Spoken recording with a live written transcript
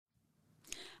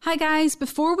Hi guys,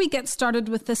 before we get started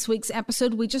with this week's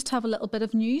episode, we just have a little bit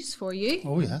of news for you.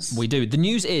 Oh yes. We do. The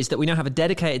news is that we now have a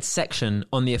dedicated section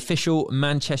on the official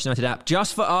Manchester United app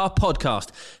just for our podcast.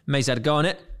 Maisie had a go on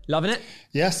it. Loving it?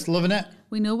 Yes, loving it.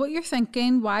 We know what you're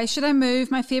thinking. Why should I move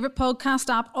my favourite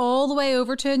podcast app all the way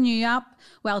over to a new app?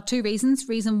 Well, two reasons.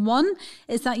 Reason one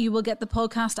is that you will get the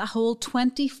podcast a whole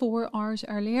 24 hours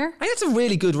earlier. I think that's a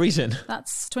really good reason.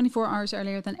 That's 24 hours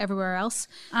earlier than everywhere else.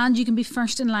 And you can be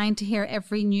first in line to hear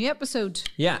every new episode.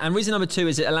 Yeah, and reason number two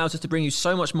is it allows us to bring you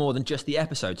so much more than just the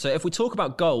episode. So if we talk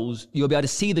about goals, you'll be able to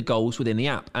see the goals within the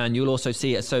app, and you'll also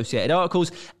see associated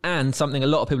articles, and something a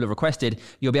lot of people have requested,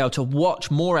 you'll be able to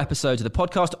watch more episodes of the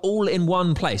podcast all in one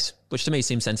place, which to me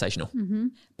seems sensational. Mm-hmm.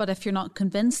 But if you're not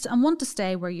convinced and want to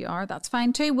stay where you are, that's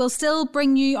fine too. We'll still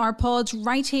bring you our pods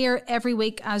right here every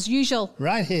week as usual.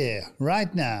 Right here,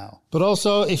 right now. But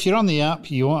also, if you're on the app,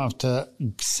 you won't have to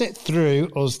sit through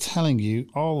us telling you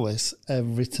all this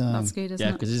every time. That's good, isn't it?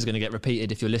 Yeah, because this is going to get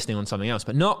repeated if you're listening on something else,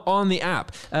 but not on the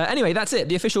app. Anyway, that's it.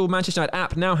 The official Manchester United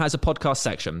app now has a podcast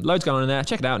section. Loads going on in there.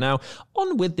 Check it out now.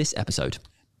 On with this episode.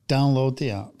 Download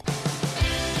the app.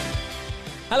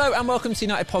 Hello and welcome to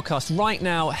United Podcast. Right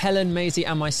now, Helen, Maisie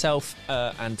and myself,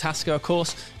 and Tasker, of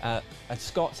course, and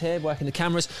Scott's here working the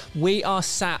cameras. We are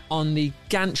sat on the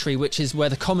gantry, which is where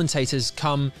the commentators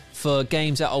come for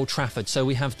games at Old Trafford. So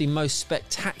we have the most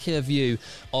spectacular view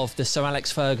of the Sir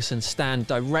Alex Ferguson stand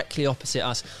directly opposite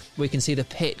us. We can see the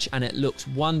pitch and it looks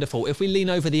wonderful. If we lean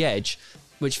over the edge,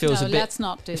 which feels let's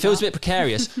not do it feels that. a bit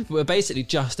precarious. We're basically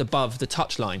just above the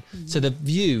touchline. Mm-hmm. So the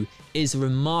view is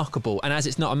remarkable. And as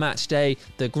it's not a match day,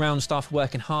 the ground staff are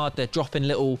working hard. They're dropping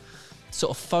little sort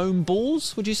of foam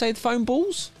balls. Would you say the foam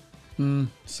balls?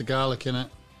 It's a garlic in it.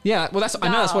 Yeah, well, I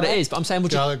know that's what it is, but I'm saying...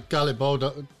 Garlic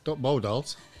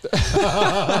bowdolls.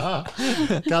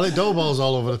 Garlic dough balls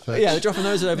all over the pitch. Yeah, they're dropping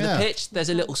those all over the pitch. There's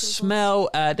a little smell.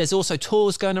 There's also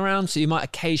tours going around, so you might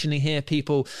occasionally hear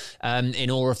people in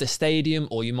awe of the stadium,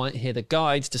 or you might hear the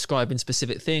guides describing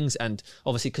specific things. And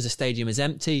obviously, because the stadium is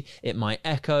empty, it might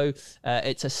echo.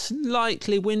 It's a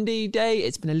slightly windy day.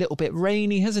 It's been a little bit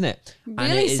rainy, hasn't it?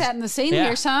 Really setting the scene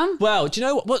here, Sam. Well, do you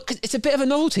know what? Well, 'cause it's a bit of a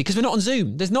novelty because we're not on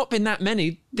Zoom. There's not been that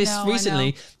many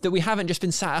recently that we haven't just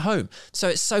been sat at home. So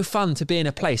it's so fun to be in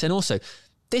a place. And also,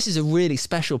 this is a really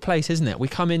special place, isn't it? We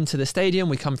come into the stadium,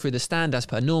 we come through the stand as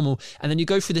per normal, and then you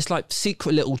go through this like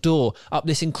secret little door up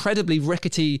this incredibly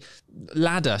rickety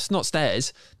ladder, it's not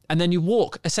stairs, and then you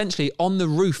walk essentially on the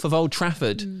roof of Old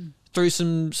Trafford through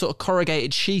some sort of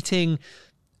corrugated sheeting,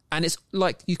 and it's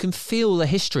like you can feel the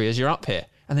history as you're up here.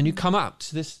 And then you come up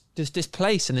to this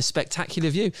place and this spectacular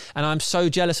view. And I'm so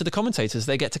jealous of the commentators.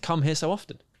 They get to come here so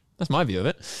often. That's my view of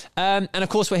it. And of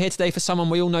course, we're here today for someone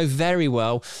we all know very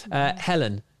well.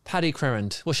 Helen, Paddy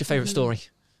Crerand. What's your favourite story?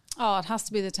 Oh, it has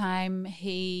to be the time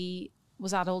he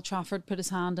was at Old Trafford, put his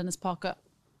hand in his pocket,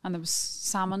 and there was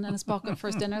salmon in his pocket for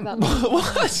his dinner that night.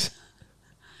 What?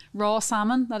 Raw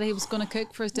salmon that he was going to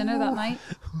cook for his dinner that night.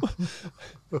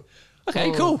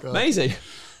 Okay, cool. God. Amazing.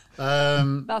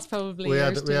 That's probably we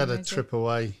had a trip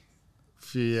away a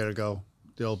few years ago.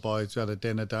 The old boys, we had a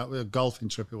dinner down, a golfing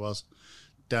trip it was,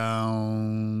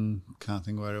 down, can't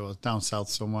think where it was, down south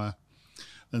somewhere.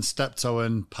 And Steptoe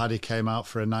and Paddy came out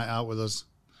for a night out with us.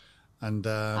 And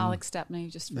Alex Stepney,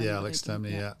 just for Alex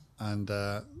Stepney, yeah. And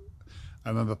I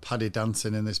remember Paddy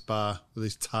dancing in this bar with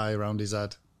his tie around his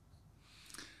head.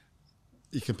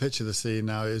 You can picture the scene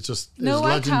now. It's just no,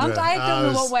 I can't. I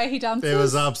don't know what way he dances. It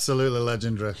was absolutely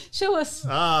legendary. Show us.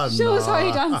 Show us how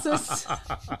he dances.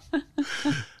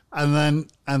 and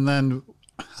then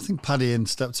I think Paddy and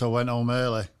Steptoe went home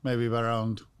early, maybe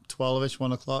around 12ish,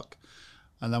 1 o'clock,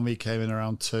 and then we came in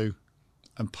around 2,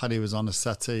 and Paddy was on a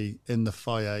settee in the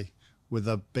foyer with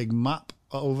a big map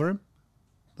over him.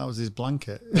 That was his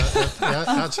blanket. He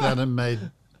actually hadn't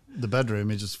made the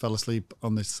bedroom. He just fell asleep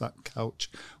on this couch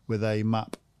with a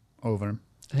map over him.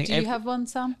 Do you have one,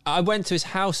 Sam? I went to his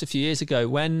house a few years ago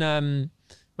when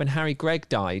Harry Gregg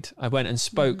died. I went and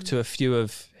spoke to a few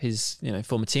of his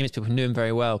former teammates, people who knew him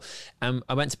very well. And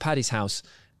I went to Paddy's house,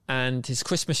 and his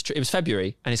Christmas tree, it was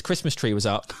February, and his Christmas tree was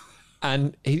up,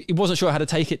 and he wasn't sure how to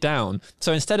take it down.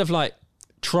 So instead of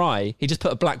he just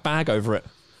put a black bag over it.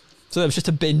 So there was just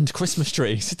a binned Christmas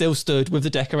tree still stood with the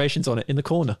decorations on it in the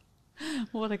corner.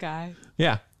 What a guy.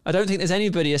 Yeah. I don't think there's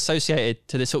anybody associated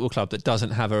to this football club that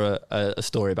doesn't have a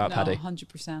story about Paddy.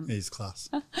 100%. He's class.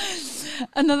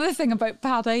 Another thing about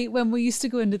Paddy, when we used to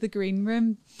go into the green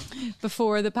room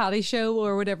before the Paddy show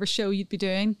or whatever show you'd be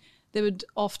doing, there would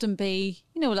often be,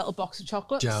 a little box of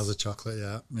chocolates. Jars of chocolate,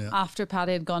 yeah. After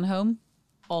Paddy had gone home,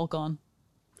 all gone.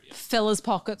 Fill his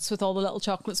pockets with all the little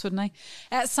chocolates, wouldn't he?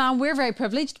 Sam, we're very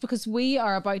privileged because we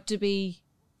are about to be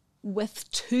with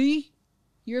 2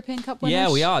 European Cup winners.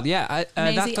 Yeah, we are. Yeah, that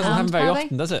Maisie doesn't happen and very Paddy.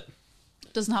 often, does it?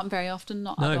 Doesn't happen very often,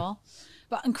 not No. at all.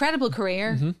 But incredible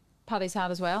career Paddy's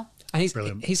had as well. And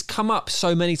Brilliant. he's come up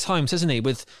so many times, hasn't he,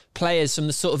 with players from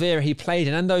the sort of era he played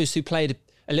in and those who played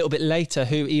a little bit later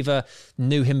who either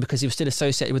knew him because he was still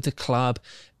associated with the club,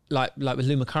 like with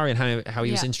Lou McCurry and how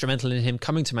he was Yeah. instrumental in him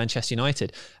coming to Manchester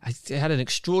United. He had an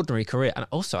extraordinary career. And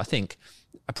also, I think,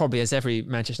 probably as every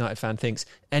Manchester United fan thinks,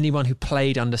 anyone who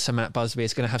played under Sir Matt Busby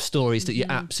is going to have stories that you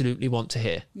absolutely want to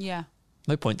hear. Yeah.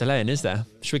 No point delaying, is there?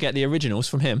 Should we get the originals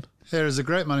from him? Here is a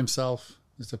great man himself,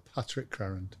 Mr. Paddy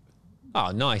Crerand.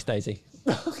 Oh, nice, Daisy.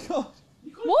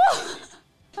 What?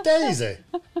 Daisy.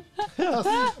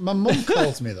 My mum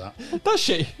calls me that. Does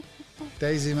she?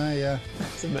 Daisy May, yeah.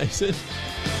 That's amazing.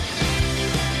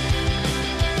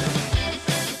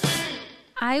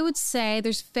 I would say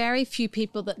there's very few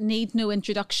people that need no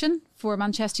introduction for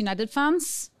Manchester United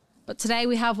fans. But today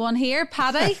we have one here,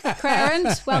 Paddy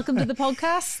Crerand. Welcome to the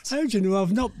podcast. How do you know?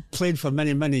 I've not played for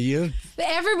many, many years. But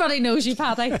everybody knows you,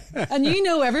 Paddy. And you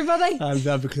know everybody. I'm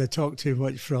there because I talk too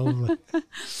much, probably.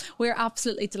 We're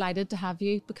absolutely delighted to have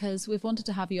you because we've wanted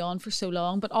to have you on for so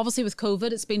long. But obviously with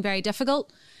COVID, it's been very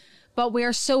difficult. But we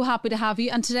are so happy to have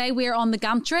you. And today we are on the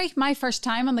gantry. My first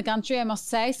time on the gantry, I must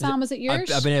say. Sam, is it yours?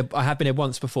 I have been here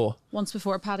once before. Once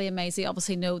before. Paddy and Maisie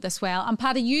obviously know this well. And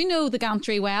Paddy, you know the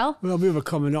gantry well. Well, we were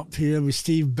coming up here with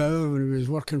Steve Bauer when he was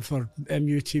working for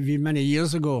MUTV many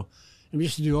years ago. And we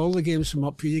used to do all the games from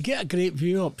up here. You get a great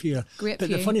view up here. Great but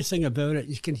view. the funny thing about it,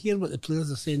 you can hear what the players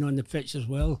are saying on the pitch as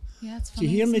well. Yeah, it's Do funny,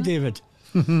 you hear me, isn't it? David?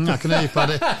 I can hear you,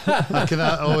 Paddy. I can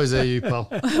always hear you, pal.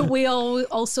 We all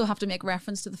also have to make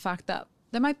reference to the fact that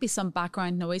there might be some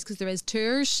background noise because there is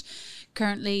tours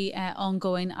currently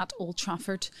ongoing at Old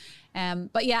Trafford.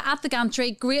 But yeah, at the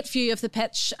gantry, great view of the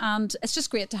pitch, and it's just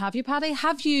great to have you, Paddy.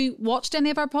 Have you watched any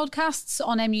of our podcasts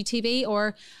on MUTV,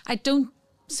 or I don't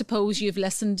suppose you've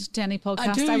listened to any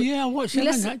podcasts? I do, yeah. I watch You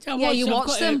them. listen- I've watch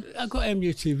got, them. I've got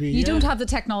MUTV, You don't have the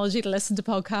technology to listen to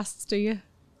podcasts, do you?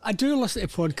 I do listen to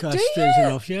podcasts, Do strange you?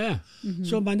 enough, yeah.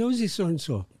 So my nose is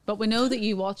so-and-so. But we know that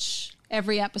you watch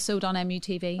every episode on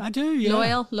MUTV. I do,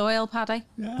 yeah. Loyal, Paddy.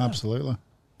 Absolutely.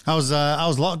 How's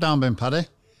lockdown been, Paddy?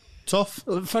 Tough?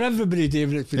 For everybody,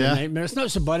 David, it's been Yeah. a nightmare. It's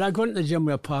not so bad. I go into the gym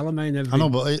with a pal of mine every I know,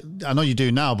 but I know you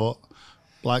do now, but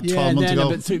like 12 and months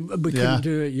then ago, we couldn't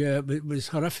do it, yeah. But it was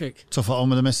horrific. tough at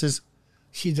home with the missus.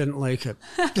 She didn't like it.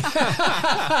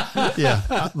 Yeah,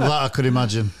 that I could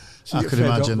imagine. I could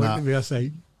imagine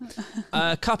that.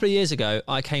 A couple of years ago,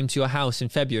 I came to your house in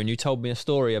February and you told me a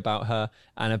story about her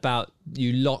and about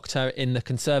you locked her in the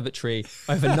conservatory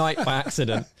overnight by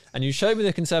accident. And you showed me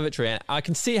the conservatory and I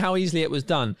can see how easily it was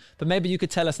done. But maybe you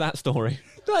could tell us that story.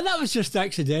 No, that was just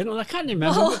accidental. I can't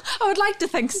remember. Well, I would like to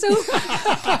think so.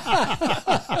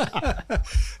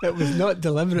 It was not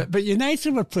deliberate. But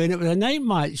United were playing. It was a night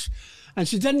match. And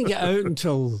she didn't get out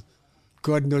until,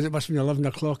 God knows, it must have been 11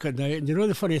 o'clock at night. And you know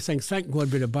the funny thing, thank God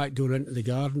we had a back door into the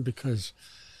garden because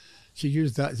she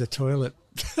used that as a toilet.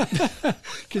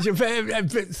 Because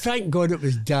thank God it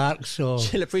was dark, so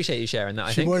She'll appreciate you sharing that, I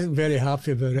she think. wasn't very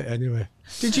happy about it anyway.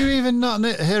 Did you even not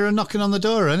hear her knocking on the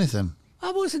door or anything?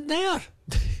 I wasn't there.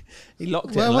 He locked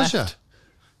it Where and was left.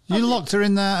 she? You locked her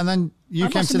in there and then you I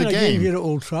came must to have the been a game game. here at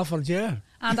Old Trafford, yeah.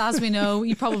 And as we know,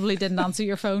 you probably didn't answer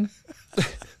your phone.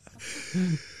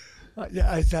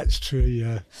 That's true,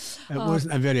 yeah. It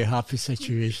wasn't a very happy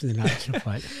situation in actual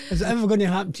fact. Is it ever going to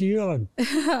happen to you, Ellen?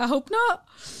 I hope not.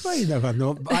 Well, you never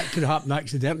know. That could happen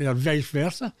accidentally or vice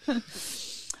versa.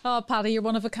 Oh, Paddy, you're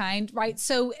one of a kind. Right,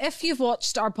 so if you've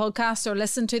watched our podcast or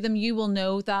listened to them, you will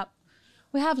know that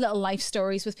we have little life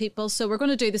stories with people. So we're going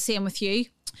to do the same with you.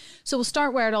 So we'll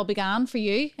start where it all began for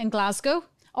you in Glasgow.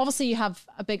 Obviously, you have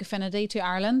a big affinity to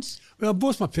Ireland. Well,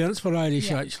 both my parents were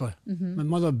Irish, actually.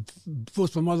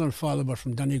 Both my mother and father were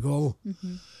from Donegal.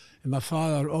 And my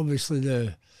father,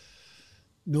 obviously,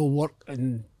 no work,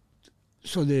 and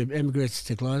so they emigrated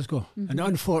to Glasgow. And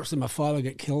unfortunately, my father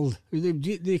got killed.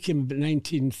 They came about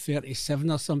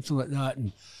 1937 or something like that.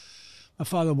 And my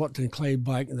father worked in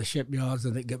Clydebank in the shipyards,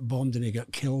 and it got bombed and he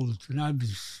got killed. And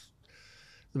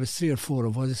there was 3 or 4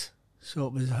 of us. So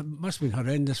it must have been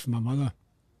horrendous for my mother.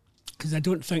 Because I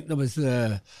don't think there was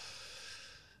the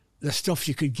stuff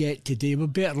you could get today. We're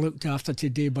better looked after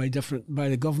today by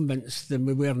the governments than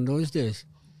we were in those days.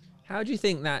 How do you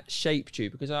think that shaped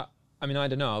you? Because I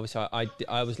don't know. Obviously,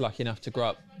 I was lucky enough to grow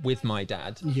up with my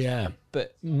dad. Yeah.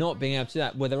 But not being able to do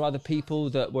that, were there other people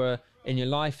that were in your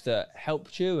life that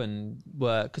helped you and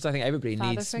were, because I think everybody Father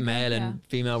needs figure, male yeah. and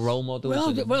female role models.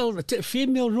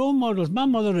 Female role models. My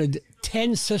mother had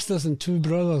 10 sisters and 2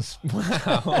 brothers.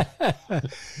 Wow.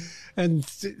 And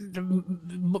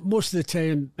most of the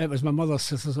time, it was my mother's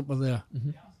sisters that were there.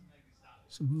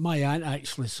 So my aunt,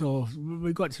 actually. So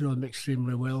we got to know them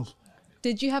extremely well.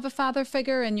 Did you have a father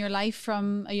figure in your life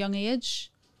from a young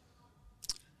age?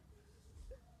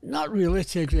 Not really,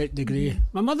 to a great degree.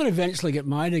 My mother eventually got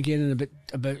married again in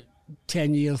about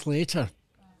 10 years later.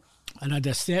 And I had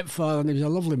a stepfather, and he was a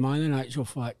lovely man in actual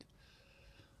fact.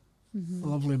 A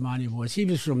lovely man he was. He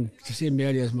was from the same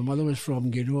area as my mother was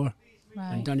from, Gidor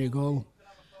and Donegal.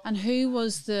 And who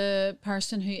was the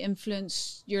person who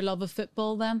influenced your love of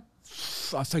football then?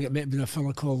 I think it might have been a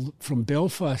fellow called from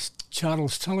Belfast,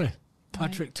 Charles Tully.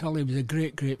 Patrick Tully was a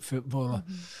great, great footballer.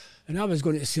 And I was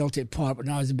going to Celtic Park when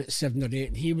I was about 7 or 8,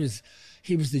 and he was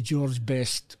the George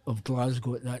Best of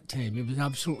Glasgow at that time. He was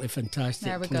absolutely fantastic.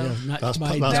 There we player. go. And That's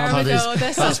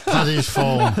This Paddy's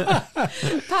phone.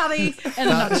 Paddy in a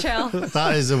nutshell.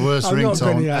 That is the worst I'm not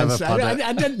going ringtone to ever, answer. Paddy.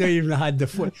 I didn't know you even had the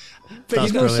phone. But That's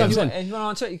you know brilliant. something? If you want to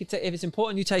answer it, you could take, if it's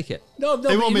important, you take it. No,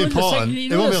 It won't be important.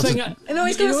 It won't be able to- No,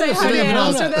 he's going to say, how do you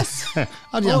answer this?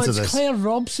 How do you answer it's this? Claire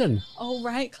Robson. Oh,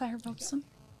 right, Claire Robson.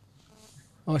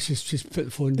 Oh, she's put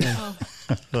the phone down.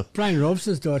 Brian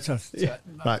Robson's daughter.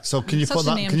 Right, so can you Such put a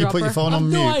that? name Can you put your dropper. phone I've on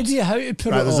no mute? idea how to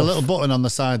put Right, it there's a off. little button on the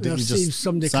side that There you seems just.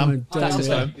 somebody Sam? coming down That's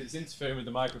there. fine. It's interfering with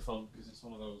the microphone because it's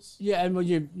one of those. Yeah, and would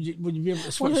you be able to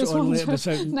One switch of it those on ones later from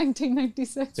without...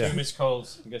 1996. Two missed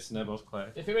calls. I'm guessing they're both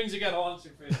Claire. If it rings again, I'll answer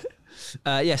it for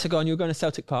you. Yeah, so go on. You were going to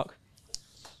Celtic Park.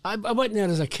 I went there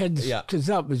as a kid Yeah. because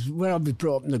that was where I was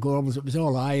brought up in the Gorbals. It was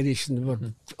all Irish and there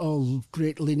were all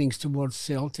great leanings towards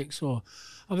Celtic. So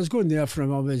I was going there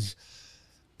from I was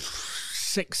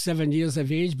 6, 7 years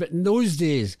of age. But in those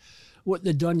days, what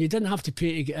they'd done, you didn't have to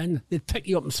pay to get in. They'd pick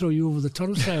you up and throw you over the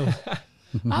turnstile.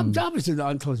 I was doing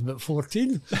that until I was about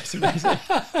 14. That's amazing.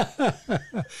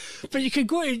 But you could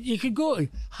go to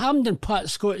Hampden Park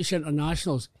Scottish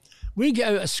Internationals. We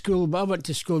get out of school, but I went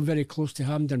to school very close to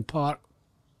Hampden Park.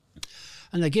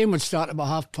 And the game would start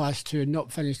about 2:30 and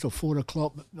not finish till 4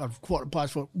 o'clock or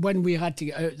 4:15 when we had to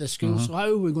get out of the school. So how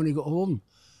were we going to get home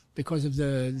because of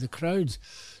the crowds?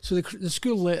 So the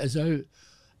school let us out.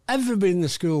 Everybody in the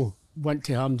school went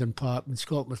to Hampden Park when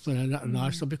Scotland was playing an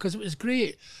international because it was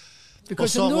great.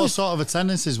 Because What sort of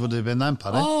attendances would it have been then,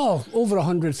 Paddy? Oh, over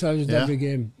 100,000 Yeah. every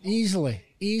game. Easily.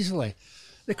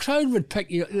 The crowd would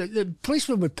pick you up, the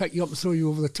policeman would pick you up and throw you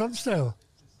over the turnstile.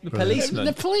 The policeman.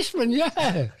 The policeman,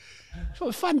 yeah.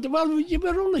 So fun. Well, you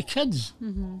were only kids.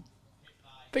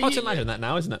 But Hard to imagine that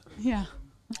now, isn't it? Yeah.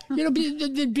 You know,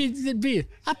 they'd be.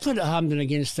 I played at Hampden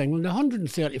against England,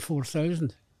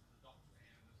 134,000.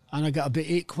 And I got about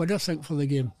 £8, I think, for the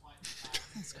game.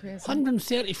 That's crazy.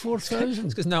 134,000.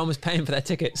 Because no one was paying for their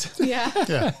tickets. Yeah.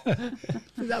 Yeah.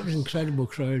 That was incredible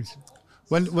crowds.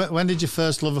 When did your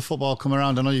first love of football come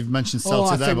around? I know you've mentioned I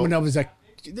Celtic there, think but when I was there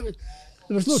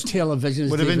was no television.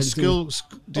 would have been school.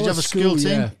 Did you have a school team?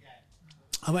 Yeah.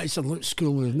 I went to a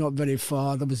school was not very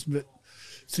far. There was about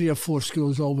 3 or 4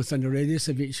 schools all within a radius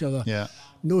of each other. Yeah.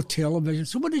 No television.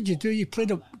 So what did you do? You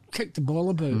kicked the ball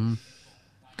about.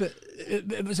 But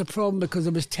it was a problem because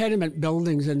there was tenement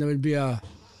buildings and there would be a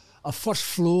first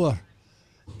floor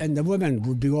and the women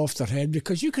would be off their head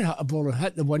because you could hit a ball and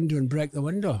hit the window and break the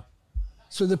window.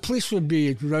 So the police would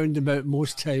be round about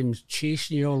most times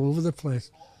chasing you all over the place.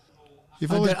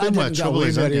 You've I always didn't been where get trouble away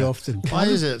is, haven't very you? often. Why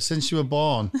is it since you were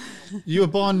born? You were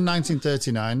born in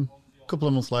 1939. A couple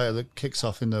of months later, that kicks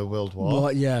off in the World War.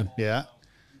 But yeah. Yeah.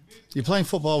 You're playing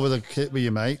football with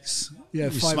your mates. Yeah,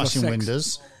 You're 5 or smashing 6.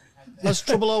 windows. Has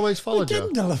trouble always We followed you?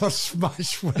 didn't deliver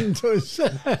smash windows.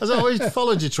 Has it always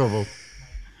followed you, trouble?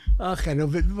 I know,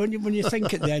 but when you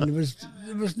think it then,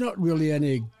 there was not really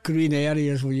any green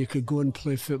areas where you could go and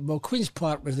play football. Queen's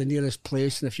Park was the nearest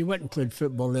place, and if you went and played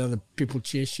football there, the people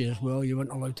chased you as well. You weren't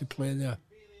allowed to play there.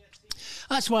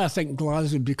 That's why I think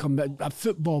Glasgow had become a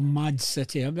football mad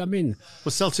city. I mean,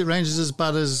 Was Celtic Rangers as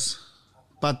bad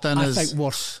then I as... think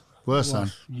worse. Worse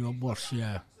then? Worse,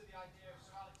 yeah.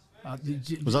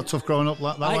 Was that tough growing up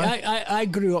that way? I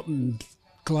grew up in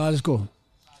Glasgow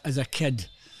as a kid,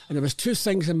 and there was 2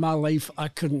 things in my life I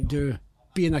couldn't do.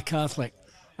 Being a Catholic,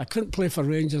 I couldn't play for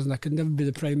Rangers, and I could never be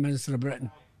the Prime Minister of Britain.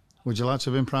 Would you like to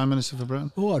have been Prime Minister for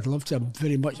Britain? Oh, I'd love to.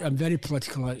 I'm very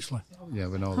political, actually. Yeah,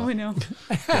 we know that. Oh, we know.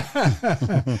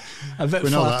 A bit We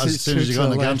know far that. As soon as you got on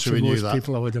the left gantry, for we knew most that.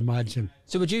 people, I would imagine.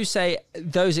 So would you say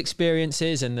those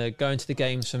experiences and the going to the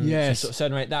games from Yes. sort of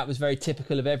certain rate, that was very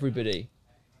typical of everybody?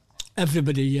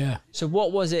 Everybody, yeah. So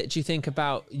what was it, do you think,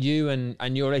 about you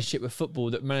and your relationship with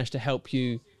football that managed to help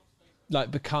you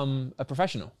like become a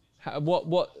professional?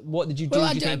 What did you do? Well,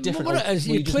 Do you think different, or what it is,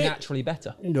 were you you just play- naturally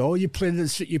better? No, you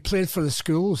played for the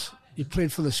schools. You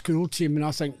played for the school team, and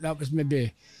I think that was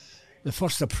maybe the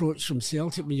first approach from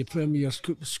Celtic when you play with your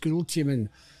school team. And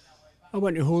I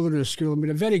went to Holyrood School and we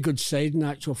had a very good side in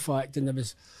actual fact. And there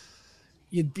was,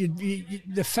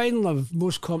 the final of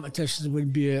most competitions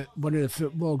would be at one of the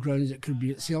football grounds. It could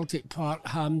be at Celtic Park,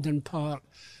 Hampden Park,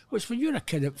 which when you're a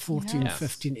kid at 14,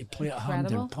 15 to play at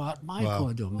Hampden Park, my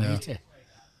God almighty.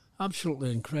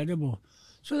 Absolutely incredible.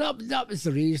 So that was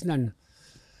the reason. And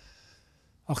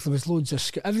there was loads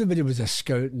of everybody was a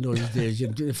scout in those days.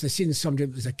 If they seen somebody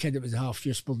that was a kid that was half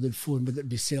useful, they'd phone, whether it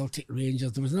be Celtic,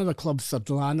 Rangers. There was another club, Third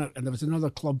Lanark, and there was another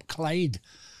club, Clyde,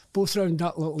 both around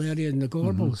that little area in the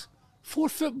Gorbals. 4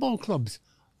 football clubs,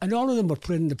 and all of them were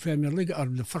playing in the Premier League or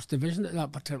the First Division at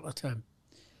that particular time.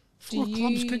 4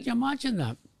 clubs, could you imagine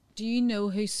that? Do you know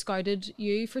who scouted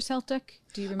you for Celtic?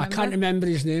 Do you remember? I can't remember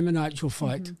his name in actual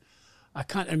fact. I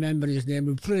can't remember his name.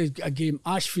 We played a game,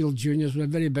 Ashfield Juniors, were a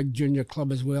very big junior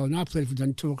club as well, and I played for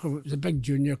Dundalk. It was a big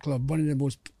junior club, one of the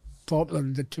most popular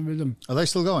of the two of them. Are they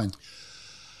still going?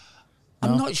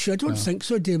 I'm not sure. I don't think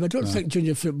so, Dave. I don't think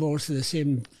junior football is the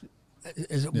same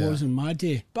as it was in my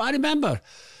day. But I remember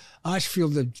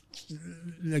Ashfield, the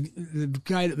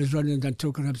guy that was running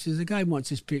Dundalk, says, the guy wants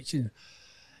his pitch and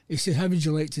he said, how would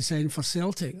you like to sign for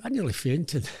Celtic? I nearly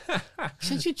fainted. I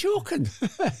said, you're joking?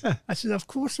 I said, of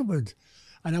course I would.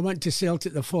 And I went to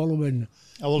Celtic the following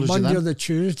Monday or the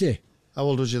Tuesday. How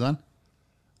old was you then?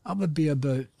 I would be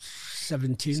about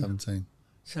 17.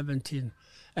 17.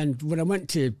 And when I went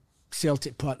to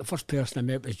Celtic Park, the first person I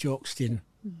met was Jock Stein,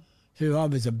 who I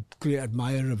was a great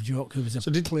admirer of. Jock, who was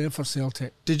a player for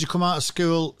Celtic. Did you come out of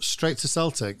school straight to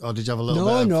Celtic, or did you have a little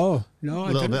bit of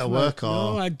work?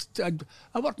 No,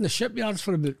 I worked in the shipyards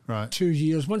for about 2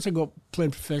 years. Once I got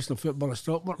playing professional football, I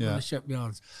stopped working in the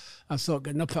shipyards. I thought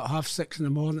getting up at 6:30 in the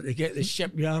morning to get the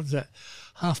shipyards at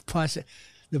 6:30.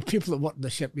 The people that worked in the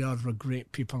shipyards were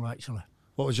great people, actually.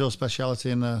 What was your speciality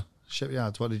in the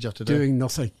shipyards? What did you have to do? Doing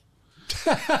nothing.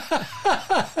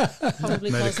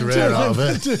 Probably made a career out of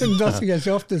it. Doing nothing as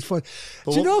often as fun.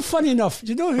 Do you know, funny enough, do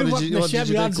you know who worked in the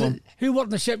shipyards? Who worked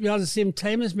in the shipyards at the same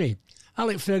time as me?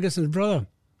 Alec Ferguson's brother.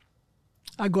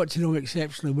 I got to know him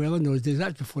exceptionally well in those days.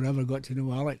 That's before I ever got to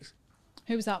know Alex.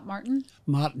 Who was that, Martin?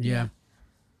 Martin, yeah.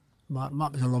 Martin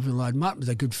was a lovely lad. Martin was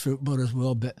a good footballer as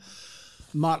well, but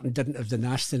Martin didn't have the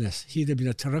nastiness. He'd have been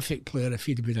a terrific player if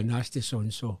he'd have been a nasty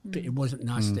so-and-so, but he wasn't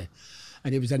nasty.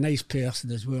 And he was a nice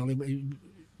person as well. He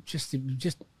just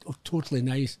totally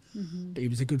nice, but he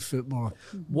was a good footballer.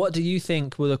 What do you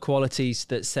think were the qualities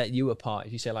that set you apart?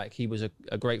 If you say like he was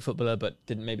a great footballer but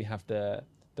didn't maybe have the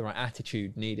right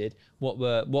attitude needed, what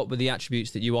were the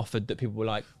attributes that you offered that people were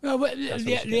like? Well,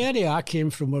 the area I came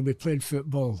from where we played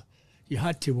football, you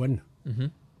had to win.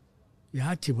 You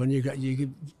had to win. You got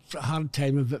a hard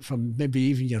time of it from maybe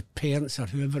even your parents or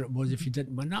whoever it was if you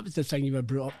didn't win. That was the thing you were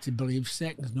brought up to believe.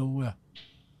 Seconds nowhere.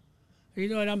 You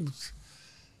know, and I'm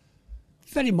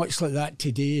very much like that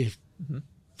today.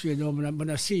 You know, when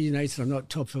I see United are not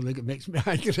top of the league, it makes me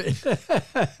angry.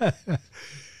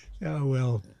 Oh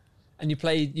well. And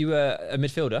you were a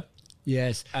midfielder?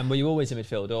 Yes. And were you always a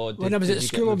midfielder? Or when I was at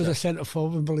school, I was a centre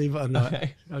forward, believe it or not.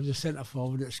 Okay. I was a centre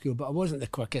forward at school, but I wasn't the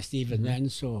quickest even then,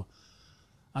 so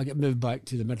I got moved back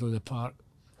to the middle of the park.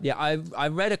 Yeah, I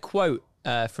read a quote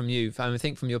from you, I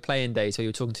think from your playing days, where you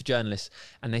were talking to journalists,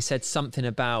 and they said something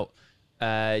about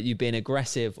you being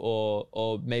aggressive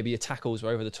or maybe your tackles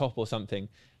were over the top or something,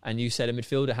 and you said a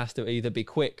midfielder has to either be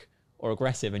quick or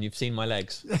aggressive, and you've seen my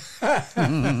legs.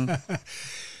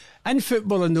 In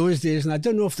football in those days, and I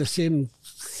don't know if the same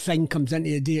thing comes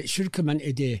into today, it should come into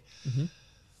today.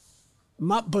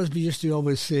 Matt Busby used to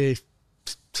always say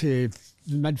to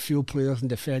midfield players and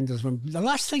defenders, when the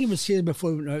last thing he would say before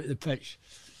he went out of the pitch,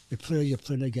 the player you're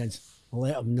playing against,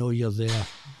 let them know you're there.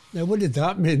 Now, what did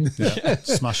that mean? Yeah.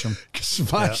 Smash them.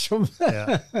 Smash them.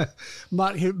 Yeah.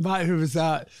 Matt, who was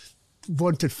that,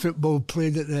 wanted football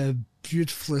played it the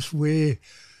beautifulest way.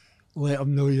 Let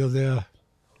them know you're there.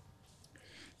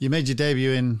 You made your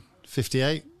debut in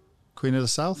 58, Queen of the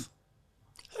South.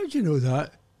 How do you know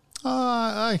that?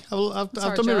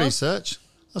 I've done my research.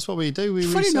 That's what we do.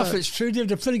 Funny enough, it's true,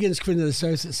 David. I played against Queen of the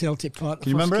South at Celtic Park. Can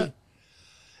you remember it?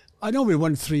 I know we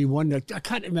won 3-1. I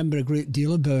can't remember a great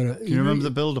deal about it. Can you remember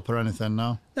the build-up or anything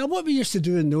now? Now, what we used to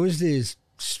do in those days,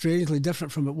 strangely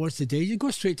different from it was today, you go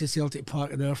straight to Celtic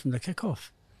Park an hour from the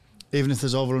kick-off. Even if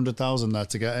there's over 100,000 there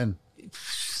to get in?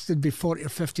 There'd be 40 or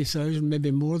 50,000,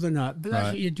 maybe more than that. But that's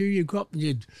what you do. You go up and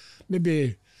you'd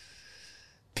maybe...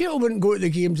 People wouldn't go to the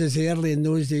games as early in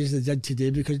those days as they did today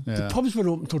because the pubs were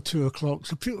open till 2 o'clock.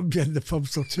 So people would be in the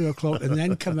pubs till 2 o'clock and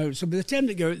then come out. So by the time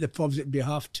they go out the pubs, it'd be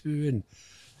 2:30 and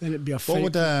then it'd be a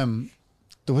fight. There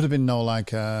would have been no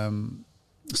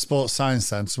sports science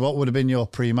then. So what would have been your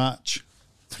pre-match?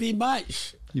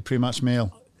 Pre-match? Your pre-match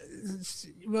meal?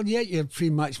 Well, yeah, your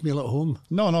pre-match meal at home.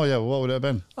 No, yeah. What would it have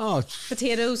been? Oh,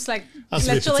 Potatoes, like Has to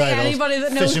be literally potatoes. anybody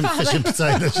that knows Fish and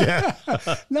potatoes,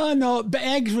 yeah. no, but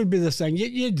eggs would be the thing.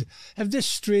 You'd have this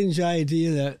strange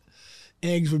idea that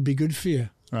eggs would be good for you.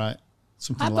 Right.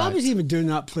 Something I like was even doing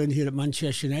that playing here at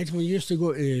Manchester United. We used to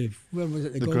go to, where was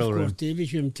it, the golf grill course, room.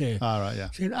 Davies to. All right, yeah.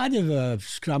 So I'd have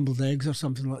scrambled eggs or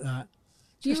something like that.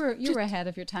 you were ahead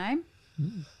of your time.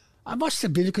 I must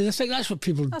have been, because I think that's what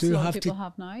people That's do a lot have of people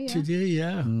have now. Yeah. to do,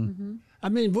 yeah. I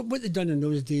mean, what they done in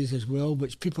those days as well,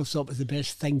 which people thought was the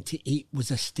best thing to eat, was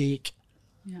a steak.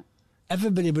 Yeah.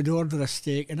 Everybody would order a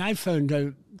steak, and I found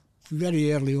out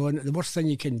very early on that the worst thing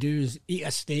you can do is eat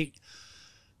a steak,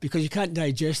 because you can't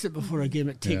digest it before a game.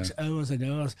 It takes hours and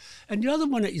hours. And the other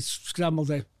one that you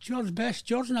scrambled out, George Best,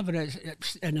 George never ate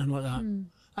anything like that.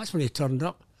 That's when he turned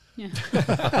up. Yeah.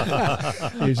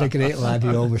 He was a great lad.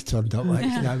 He always turned up.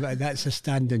 That's a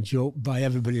standing joke by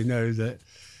everybody now that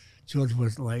George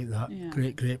wasn't like that. Yeah.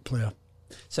 Great player.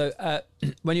 So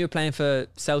when you were playing for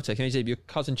Celtic, and you said your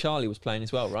cousin Charlie was playing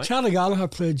as well, right? Charlie Gallagher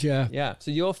played, yeah. Yeah.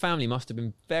 So your family must have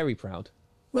been very proud.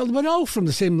 Well, they were all from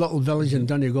the same little village in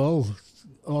Donegal,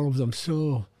 all of them.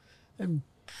 So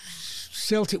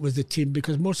Celtic was the team,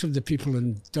 because most of the people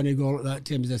in Donegal at that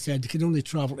time, as I said, they could only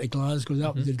travel to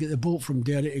Glasgow. They'd get the boat from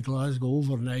Derry to Glasgow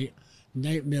overnight,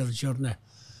 nightmare journey.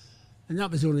 And that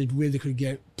was the only way they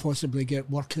could possibly get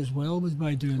work as well, was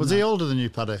by doing Was that. he older than you,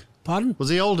 Paddy? Pardon? Was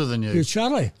he older than you? Who,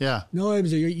 Charlie? Yeah. No, he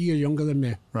was a year younger than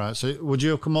me. Right. So would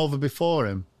you have come over before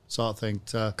him, sort of thing?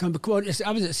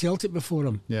 I was at Celtic before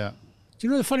him. Yeah. Do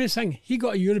you know the funny thing? He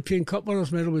got a European Cup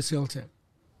winners medal with Celtic.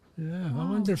 Yeah, I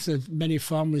wonder if there's many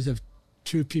families of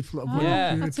two people that have won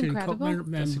Yeah. a That's European Cup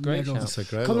incredible. That's a great medals. shout. That's a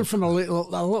great Coming one. from a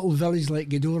little village like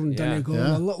Gweedore and Yeah. Donegal,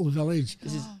 Yeah. a little village.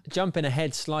 This is jumping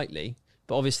ahead slightly,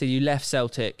 but obviously you left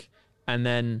Celtic and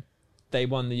then they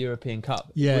won the European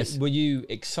Cup. Yes. Were you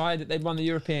excited that they'd won the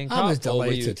European Cup? I was or were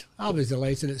you- delighted. I was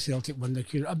delighted that Celtic won the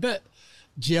Cup. A bit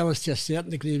jealous to a certain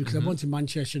degree, because I wanted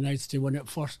Manchester United to win it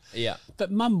first. Yeah.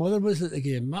 But my mother was at the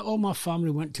game. All my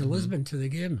family went to Lisbon to the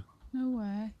game. No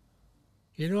way.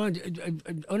 You know,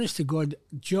 and honest to God,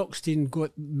 Jockstein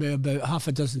got me about half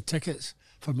a dozen tickets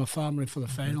for my family for the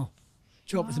final.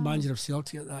 Jock was the manager of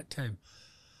Celtic at that time.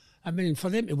 I mean, for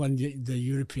them to win the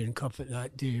European Cup at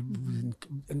that day was an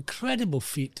incredible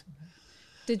feat.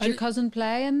 Did your cousin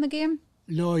play in the game?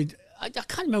 No, I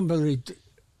can't remember. I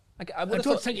I would have don't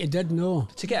thought think he did, no.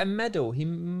 to get a medal, he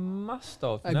must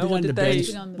have. I'd No, been or on the did they?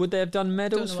 bench. Would they have done Don't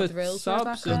medals know for what the rules were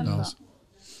back subs? then. God knows.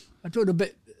 I don't know,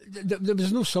 but there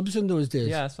was no subs in those days.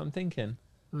 Yeah, that's what I'm thinking.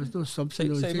 There was no subs So, in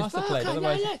those so he days. must have Well, played.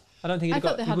 Otherwise, I don't think I he'd thought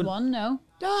got. they he had wouldn't- one. No,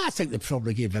 No, I think they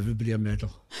probably gave everybody a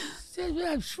medal.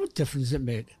 What difference it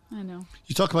made? I know.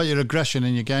 You talk about your aggression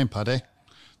in your game, Paddy.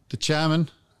 The chairman,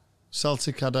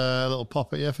 Celtic, had a little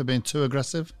pop at you for being too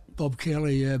aggressive. Bob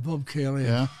Kelly.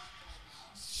 Yeah.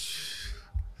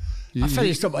 I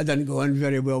finished up. I didn't go on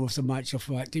very well with the match. Of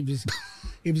fact, he was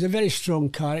a very strong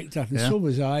character, and Yeah. so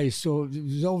was I. So it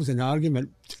was always an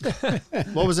argument.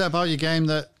 What was it about your game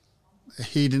that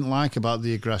he didn't like about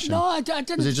the aggression? No, I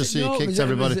didn't. Was it just so you no, kicked it was-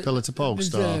 everybody it was- pillar to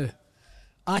post, It was or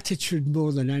attitude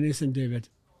more than anything, David.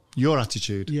 your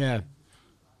attitude? Yeah.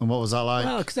 And what was that like?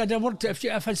 Well, because I worked. If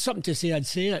I had something to say, I'd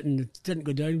say it, and it didn't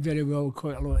go down very well with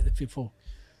quite a lot of the people.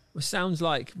 It sounds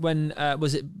like when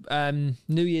was it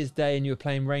New Year's Day and you were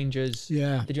playing Rangers?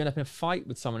 Yeah. Did you end up in a fight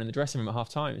with someone in the dressing room at half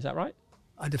time? Is that right?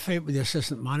 I had a fight with the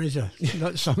assistant manager,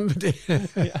 not somebody.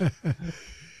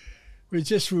 We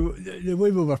just, the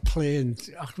way we were playing,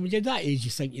 when you're that age,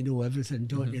 you think you know everything,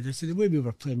 don't you? So the way we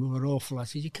were playing, we were awful. I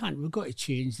said, we've got to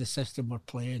change the system we're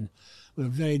playing. We were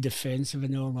very defensive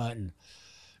and all that. And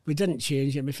we didn't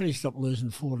change it. We finished up losing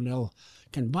 4-0.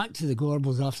 Came back to the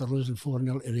Gorbals after losing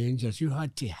 4-0 to Rangers. You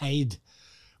had to hide.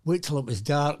 Wait till it was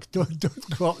dark. Don't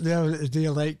go up there when it was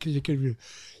daylight, because you could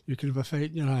have a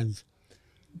fight in your hands.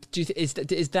 Do you is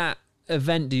that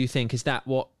event? Do you think is that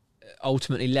what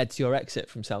ultimately led to your exit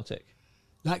from Celtic?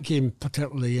 That game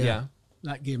particularly, yeah. Yeah.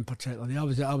 That game particularly. I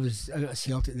was out at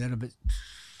Celtic there about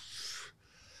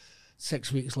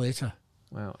 6 weeks later.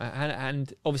 Wow.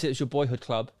 And obviously it was your boyhood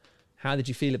club. How did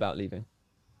you feel about leaving?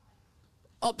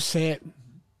 Upset,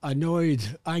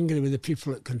 annoyed, angry with the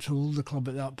people that controlled the club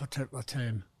at that particular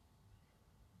time.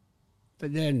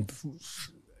 But then,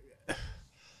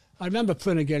 I remember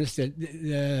playing against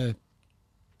the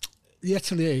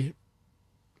Italy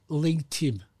league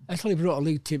team. Italy brought a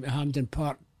league team to Hampden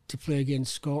Park to play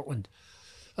against Scotland,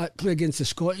 play against the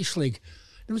Scottish League.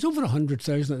 There was over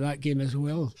 100,000 at that game as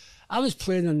well. I was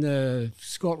playing on the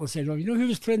Scotland side. You know who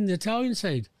was playing on the Italian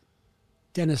side?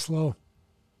 Dennis Law.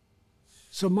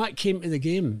 So Matt came to the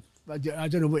game. I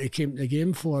don't know what he came to the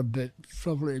game for, but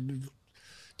probably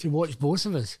to watch both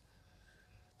of us.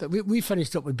 But we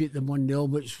finished up, we beat them 1-0,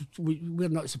 which we're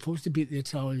not supposed to beat the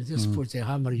Italians. They're supposed to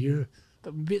hammer you.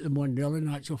 But we beat them 1-0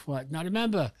 in actual fact. And I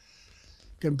remember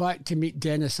going back to meet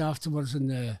Dennis afterwards in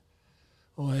the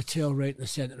hotel right in the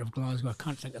centre of Glasgow. I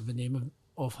can't think of the name of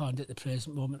offhand at the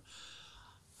present moment.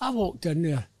 I walked in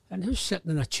there, and who's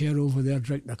sitting in a chair over there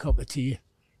drinking a cup of tea?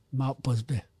 Matt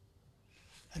Busby.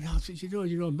 And I said,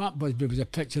 you know, Matt Busby was a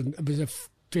picture, it was a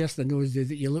person in those days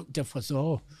that you looked at us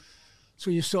all. So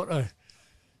you sort of,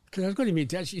 because I was going to meet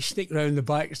Dennis, you sneak round the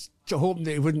back to hoping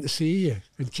that he wouldn't see you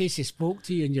in case he spoke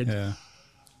to you. And Yeah.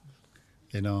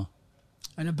 You know.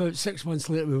 And about 6 months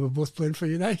later, we were both playing for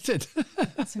United.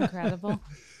 That's incredible.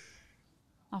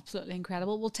 Absolutely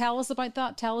incredible. Well, tell us about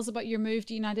that. Tell us about your move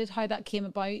to United, how that came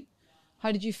about.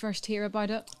 How did you first hear about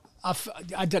it?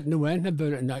 I didn't know anything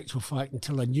about it in actual fact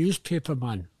until a newspaper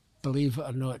man, believe it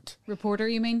or not. Reporter,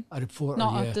 you mean? A reporter,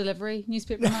 Not yeah. a delivery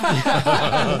newspaper man.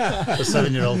 The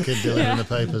 7-year-old kid delivering the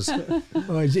papers.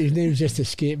 Oh, his name just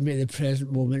escaped me at the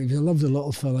present moment. He was a lovely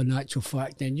little fella in actual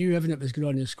fact. I knew everything that was going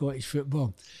on in Scottish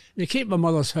football. And he came to my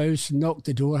mother's house and knocked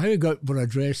the door. How he got our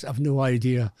address, I've no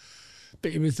idea.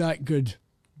 But he was that good.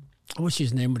 I wish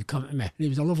his name would come to me. And he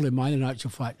was a lovely man in actual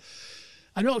fact.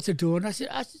 I knocked the door and I said,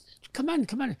 come in.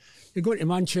 You're going to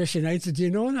Manchester United, do you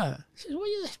know that? He says, what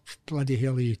the bloody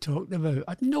hell are you talking about?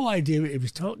 I had no idea what he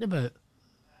was talking about.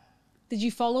 Did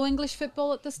you follow English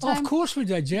football at this Oh, time? of course we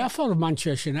did, yeah. I followed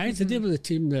Manchester United. They were the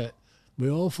team that we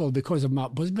all followed because of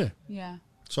Matt Busby. Yeah.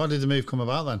 So how did the move come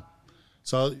about then?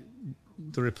 So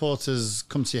the reporters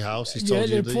come to your house, he's told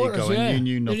you that you're going, you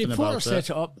knew nothing the about reporter it. set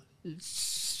it up,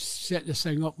 set this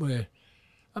thing up with...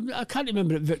 I can't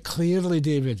remember it very clearly,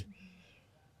 David.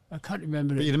 I can't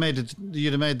remember But it.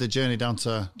 you'd have made the journey down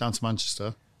to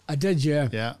Manchester. I did, yeah.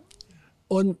 Yeah.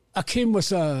 I came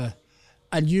with a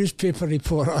newspaper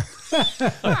reporter.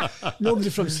 Nobody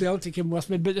from Celtic came with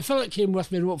me, but the fellow that came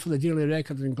with me wrote for the Daily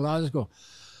Record in Glasgow.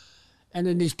 And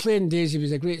in his playing days, he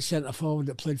was a great centre forward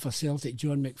that played for Celtic,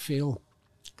 John McPhail.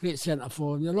 Great centre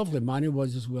forward, and a lovely man he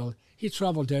was as well. He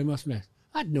travelled down with me.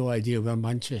 I had no idea where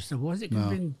Manchester was. It could have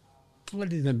been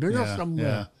bloody the moon or somewhere.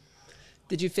 Yeah.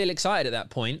 Did you feel excited at that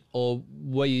point, or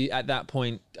were you at that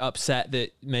point upset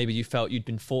that maybe you felt you'd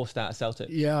been forced out of Celtic?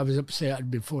 Yeah, I was upset I'd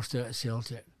been forced out of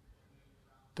Celtic.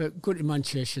 But going to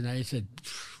Manchester United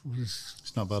was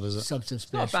It's not bad, is it? something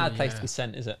special. Not a bad place yeah. to be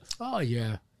sent, is it? Oh,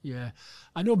 yeah.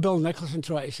 I know Bill Nicholson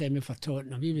tried to sign me for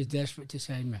Tottenham. He was desperate to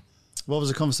sign me. What was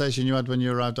the conversation you had when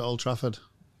you arrived at Old Trafford?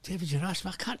 David, you're asking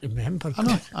me, I can't remember.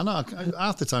 I know.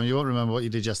 Half the time you won't remember what you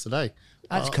did yesterday.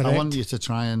 That's I correct. want you to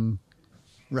try and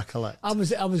recollect. I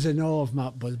was in awe of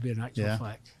Matt Busby in actual Yeah.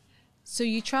 fact. So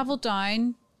you travelled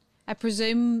down. I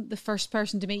presume the first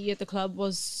person to meet you at the club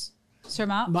was Sir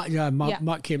Matt.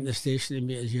 Matt came to the station to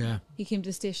meet us, yeah. He came to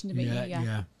the station to meet you.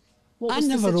 Yeah. What I was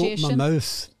never the opened situation? my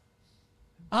mouth.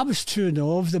 I was too in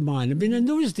awe of the man. I mean, in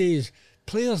those days,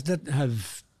 players didn't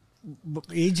have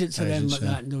agents or anything like yeah.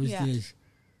 that in those Yeah. days.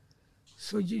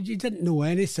 So you didn't know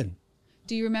anything.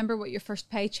 Do you remember what your first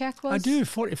paycheck was? I do,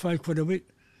 45 quid a week.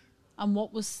 And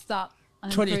what was that?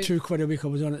 An 22 quid a week I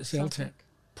was on at Celtic. Celtic.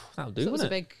 That'll do, So it was a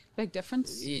wouldn't it? big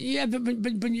difference. Yeah, but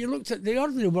when you looked at the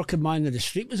ordinary working man in the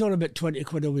street was on about 20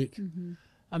 quid a week.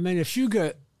 I mean, if you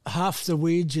got half the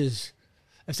wages,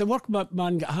 if the working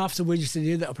man got half the wages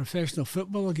today that a professional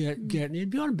footballer getting, he'd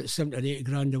be on about 70 or 80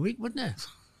 grand a week, wouldn't he?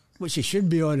 Which he should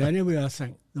be on anyway, I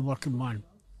think, the working man.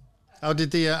 How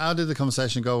did the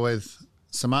conversation go with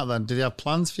Sir Matt then? Did he have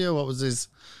plans for you? What was his?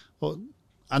 What?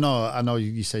 I know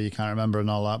you say you can't remember and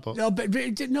all that, but No, but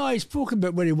he spoke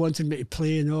about where he wanted me to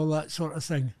play and all that sort of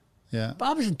thing. yeah. But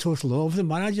I was in total awe of the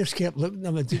man. I just kept looking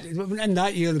at him. In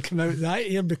that year, and come out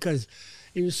that year because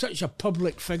he was such a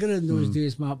public figure in those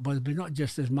days, Matt Busby, not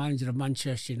just as manager of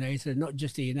Manchester United, not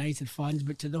just the United fans,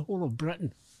 but to the whole of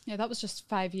Britain. Yeah, that was just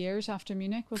 5 years after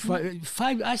Munich, wasn't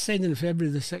it? I signed in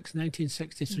February the 6th,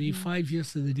 1963, 5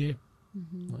 years to the day.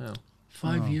 Wow.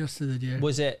 5 years to the day.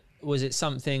 Was it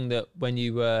something that when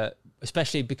you were,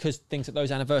 especially because things at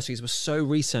those anniversaries were so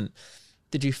recent,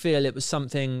 did you feel it was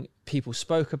something people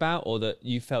spoke about, or that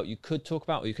you felt you could talk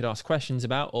about, or you could ask questions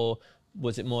about, or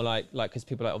was it more like because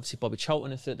people like obviously Bobby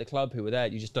Charlton is at the club who were there,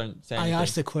 you just don't say anything? I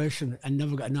asked the question and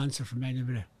never got an answer from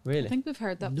anybody. Really? I think we've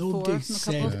heard that Nobody before from a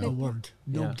said couple of a people. word.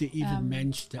 Nobody even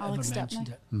mentioned it, Alex ever mentioned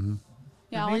Stepney. it.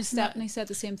 Yeah, Alex Amazing that- Stepney said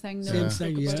the same thing. Same one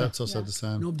thing, spoke yeah. about Steptoe said the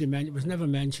same. Nobody mentioned it. Was never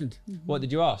mentioned. What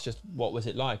did you ask? Just what was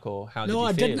it like, or how did No, you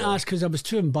I feel? didn't or- ask because I was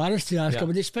too embarrassed to ask. Yeah. I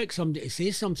would expect somebody to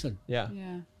say something, Yeah.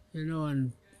 Yeah,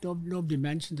 and nobody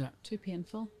mentioned it. too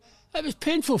painful. It was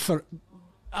painful for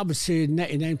I would say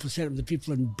 99% of the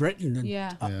people in Britain and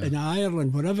in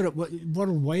Ireland, wherever it was,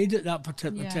 worldwide at that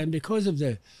particular time, because of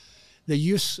the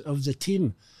use of the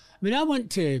team. I mean, I went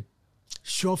to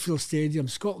Shawfield Stadium,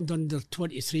 Scotland under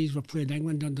 23s were playing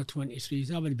England under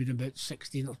 23s. I would have been about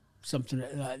 16 or something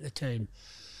like that at the time.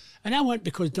 And I went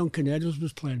because Duncan Edwards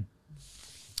was playing.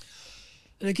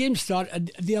 And the game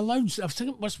started, they allowed, I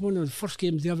think it was one of the first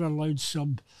games they ever allowed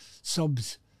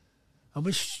subs. I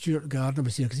wish Stuart Gardner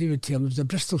was here because he would tell me there was a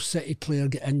Bristol City player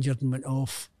get injured and went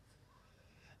off.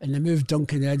 And they moved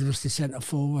Duncan Edwards to centre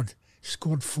forward.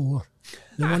 Scored 4.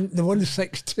 They won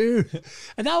 6-2.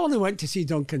 And I only went to see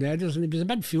Duncan Edwards, and he was a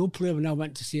midfield player when I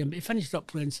went to see him. But he finished up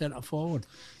playing centre forward.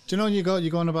 Do you know you're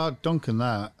going about Duncan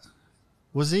there?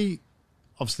 Was he,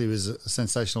 obviously he was a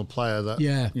sensational player that,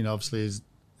 you know, obviously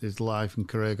his life and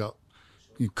career got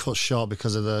cut short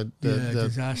because of the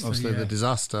disaster, obviously the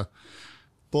disaster.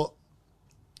 But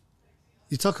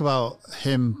you talk about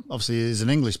him, obviously he's an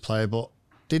English player, but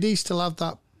did he still have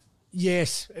that?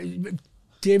 Yes.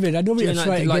 David, I know what you're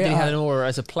trying to like get he at. had an aura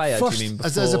as a player, First, do you mean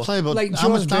before? As a player, but like how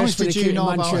much George did you know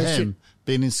about Manchester. him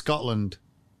being in Scotland?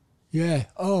 Yeah.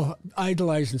 Oh,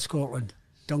 idolising Scotland.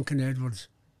 Duncan Edwards.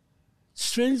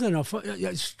 Strange enough.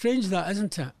 It's strange that,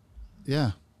 isn't it?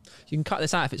 Yeah. You can cut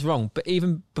this out if it's wrong, but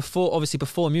even before, obviously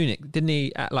before Munich, didn't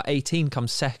he at like 18 come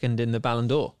second in the Ballon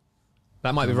d'Or?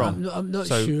 That might be wrong. I'm not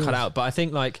so sure. Cut out. But I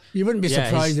think like you wouldn't be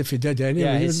surprised if he did anyway.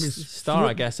 Yeah, his star,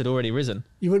 I guess, had already risen.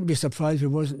 You wouldn't be surprised if he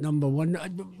wasn't number one.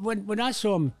 When I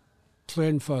saw him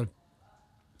playing for,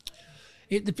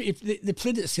 they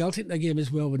played at Celtic in the game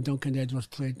as well when Duncan Edwards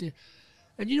played.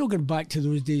 And you know, going back to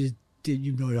those days,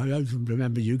 you know, I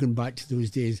remember you going back to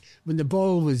those days when the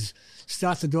ball was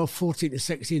started off 14 to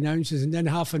 16 ounces, and then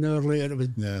half an hour later it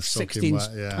was 16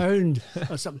 pound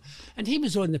or something. And he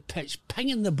was on the pitch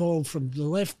pinging the ball from the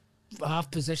left half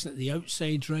position at the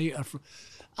outside right.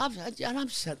 And I'm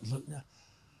sitting looking there,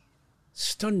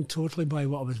 stunned totally by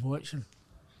what I was watching.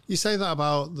 You say that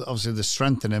about obviously the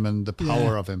strength in him and the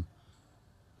power of him.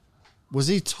 Was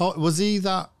he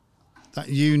that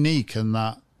unique and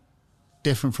that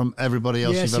different from everybody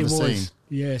else you've ever seen?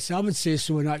 Yes, I would say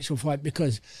so in actual fact,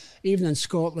 because even in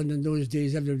Scotland in those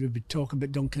days, everybody would talk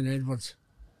about Duncan Edwards.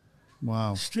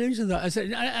 Wow. Strange that.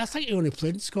 I think he only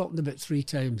played in Scotland about 3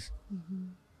 times.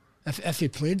 If he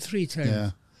played 3 times.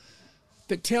 Yeah.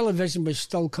 But television was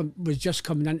just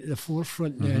coming into the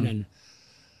forefront then, and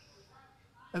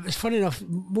it was funny enough,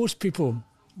 most people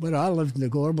where I lived in the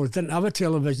Gorbals didn't have a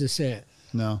television set.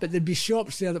 No. But there'd be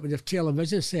shops there that would have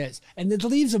television sets, and they'd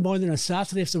leave them on a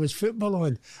Saturday if there was football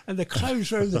on, and the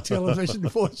crowds round the television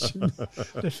watching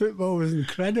the football was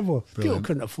incredible. Brilliant. People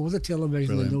couldn't afford a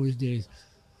television in those days.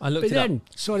 I looked up.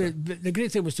 But the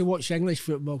great thing was to watch English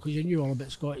football because you knew all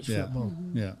about Scottish football.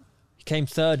 Yeah. He came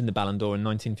third in the Ballon d'Or in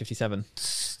 1957.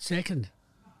 Second.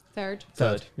 Third.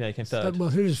 Yeah, he came third.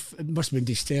 Well, it must have been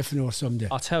Di Stefano or somebody.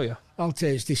 I'll tell you.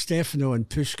 It's Di Stefano and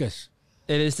Puskas.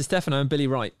 It is Di Stefano and Billy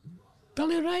Wright.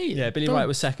 Billy Wright. Yeah, Billy Wright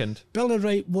was second. Billy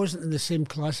Wright wasn't in the same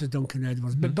class as Duncan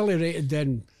Edwards, but Billy Wright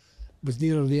then was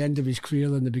nearer the end of his career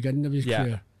than the beginning of his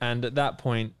career. And at that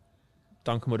point,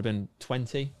 Duncan would have been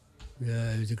 20.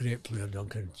 Yeah, he was a great player,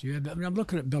 Duncan. Yeah, but I mean, I'm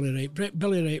looking at Billy Wright.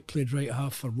 Billy Wright played right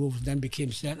half for Wolves and then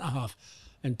became centre half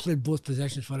and played both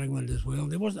positions for England as well.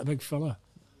 He wasn't a big fella,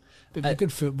 but he was a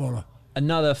good footballer.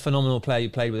 Another phenomenal player you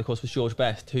played with, of course, was George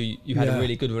Best, who you had a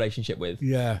really good relationship with.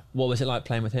 Yeah. What was it like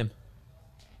playing with him?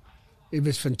 He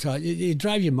was fantastic. He'd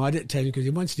drive you mad at times because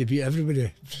he wanted to beat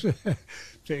everybody. but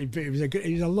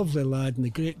he was a lovely lad and a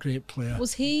great player.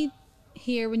 Was he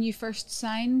here when you first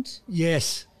signed?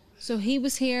 Yes. So he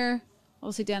was here,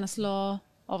 obviously Dennis Law,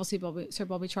 obviously Sir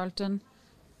Bobby Charlton.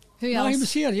 Who else? No, he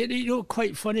was here. You know,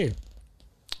 quite funny.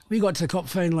 We got to the cup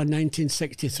final in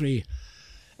 1963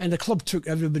 and the club took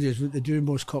everybody as what they do in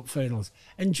most cup finals.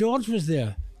 And George was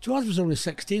there. George was only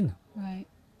 16. Right.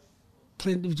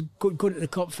 Going to the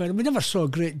cup final. We never saw a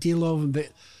great deal of him, but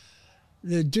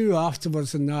the do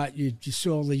afterwards and that, you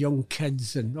saw all the young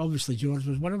kids, and obviously George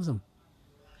was one of them.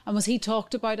 And was he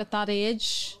talked about at that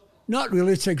age? Not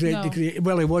really to a great degree.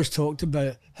 Well, he was talked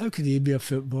about. How could he be a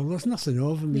footballer? There's nothing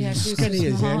of him. He's skinny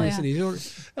as anything.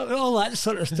 All that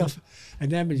sort of stuff.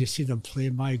 And then when you see them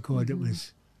play, my God, it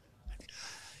was...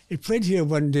 He played here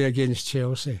one day against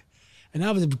Chelsea. And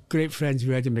I was great friends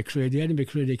with Eddie McCready. Eddie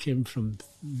McCready came from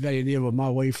very near where my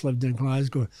wife lived in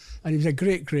Glasgow. And he was a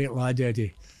great lad,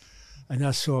 Eddie. And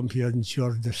I saw him here and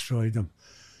George destroyed him.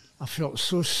 I felt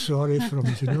so sorry for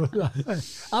him, you know.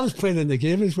 I was playing in the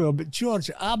game as well, but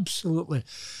George, absolutely.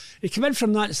 He came in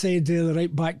from that side there, the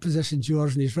right back position,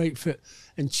 George, and his right foot,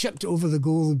 and chipped it over the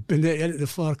goal into the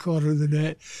far corner of the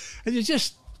net. And you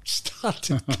just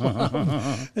started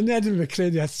playing. And Eddie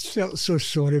McCready, I felt so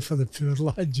sorry for the poor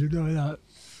lad, you know that.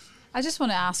 I just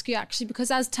want to ask you, actually,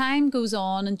 because as time goes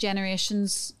on and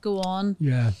generations go on,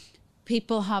 Yeah.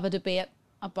 people have a debate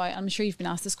about, I'm sure you've been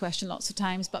asked this question lots of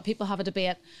times, but people have a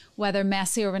debate whether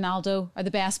Messi or Ronaldo are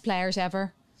the best players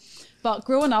ever. But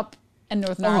growing up in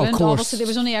Northern Ireland, course. obviously there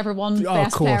was only ever one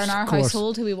best player in our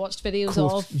household who we watched videos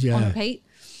of on repeat.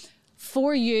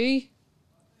 For you,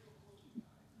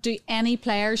 do any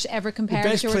players ever compare The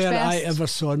to best George player Best? I ever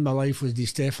saw in my life was Di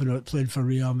Stefano, that played for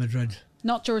Real Madrid.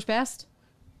 Not George Best?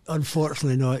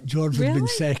 Unfortunately not. George would have been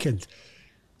Really? second.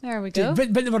 There we go.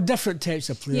 But there were different types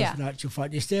of players Yeah. in actual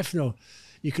fact. Di Stefano,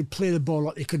 you could play the ball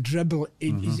up, you could dribble.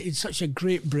 He's such a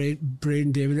great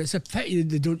brain, David. It's a pity that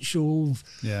they don't show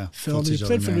film. He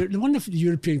played for they won the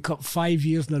European Cup 5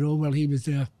 years in a row while he was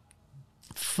there.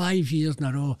 5 years in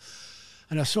a row.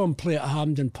 And I saw him play at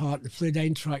Hampden Park. They played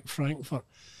Eintracht Frankfurt.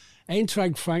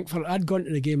 Eintracht Frankfurt, I'd gone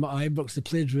to the game at Ibrox, they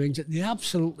played Rangers. They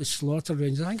absolutely slaughtered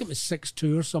Rangers. I think it was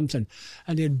 6-2 or something.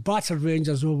 And they'd battered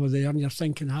Rangers over there, and you're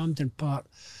thinking Hampden Park,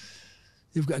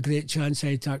 they've got a great chance,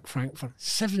 Eintracht Frankfurt.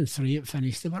 7-3 it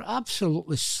finished. They were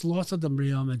absolutely slaughtered them,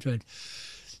 Real Madrid.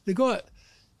 They got,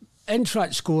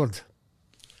 Eintracht scored,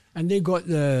 and they got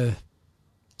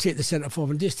take the centre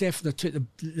forward. Di Stefano took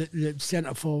the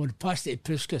centre forward, passed it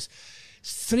to Puskas.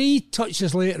 3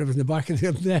 touches later, it was in the back of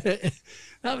their net.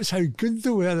 That was how good they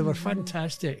were. They were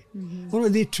fantastic. One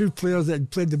of the 2 players that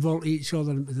had played the ball to each other,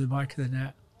 and it was in the back of the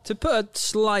net. To put a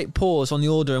slight pause on the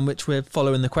order in which we're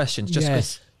following the questions, just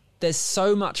because there's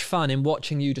so much fun in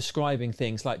watching you describing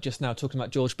things like just now talking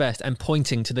about George Best and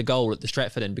pointing to the goal at the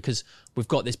Stretford end, because we've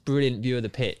got this brilliant view of the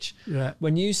pitch. Yeah.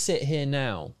 When you sit here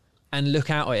now and look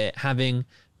out at it, having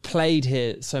played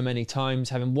here so many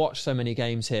times, having watched so many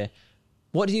games here,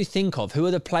 what do you think of? Who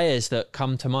are the players that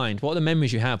come to mind? What are the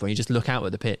memories you have when you just look out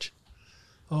at the pitch?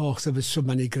 Oh, there was so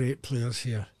many great players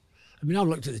here. I mean, I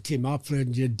looked at the team I played,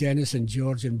 and you had Dennis and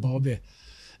George and Bobby.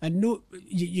 And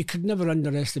you could never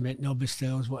underestimate Nobby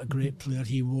Stells, what a great player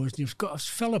he was. And you've got a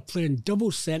fella playing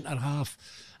double centre half,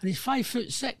 and he's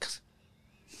 5'6".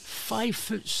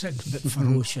 5'6", but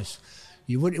ferocious.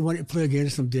 You wouldn't want to play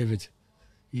against him, David.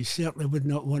 You certainly would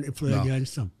not want to play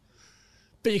against him.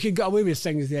 But you could get away with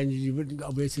things then you wouldn't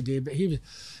get away today. But he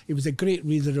was a great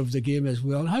reader of the game as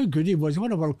well. And how good he was. He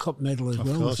won a World Cup medal as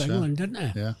well with England, didn't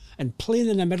he? Yeah. And playing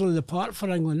in the middle of the park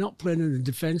for England, not playing in the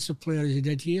defensive player as he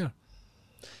did here.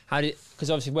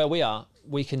 Because obviously where we are,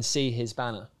 we can see his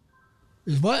banner.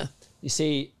 Is what? You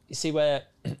see where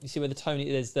the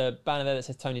Tony, there's the banner there that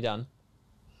says Tony Dunn.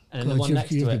 And then God, the one next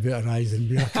to it. Better eyes than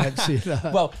me. I can't see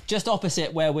that. Well, just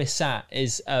opposite where we're sat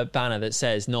is a banner that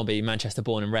says Nobby, Manchester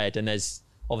born and red, and there's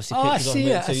obviously pictures of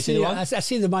it. So you see the one? I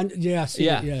see the man. Yeah, I see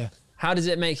it. Yeah. How does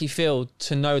it make you feel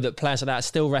to know that players like that are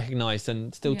still recognised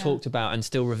and still talked about and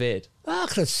still revered?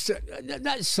 That's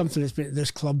something that's been at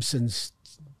this club since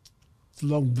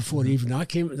long before even I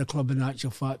came to the club, in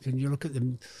actual fact. And you look at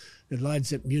the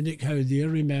lads at Munich, how they're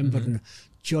remembered. And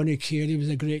Johnny Carey was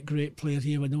a great player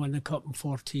here when they won the Cup in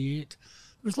 48. There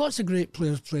was lots of great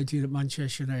players played here at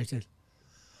Manchester United.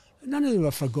 None of them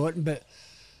were forgotten, but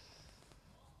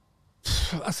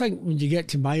I think when you get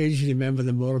to my age, you remember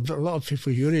them more. But a lot of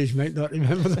people your age might not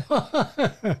remember them.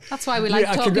 That's why we like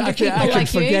talking to people I like could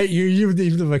forget you. You wouldn't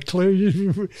even have a clue.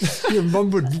 Your mum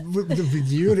would have been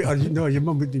you, or no, your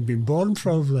mum wouldn't have been born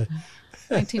probably.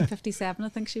 1957, I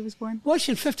think she was born. Was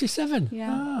she 57? Yeah.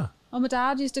 Ah. Oh, my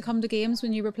dad used to come to games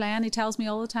when you were playing. He tells me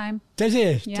all the time. Did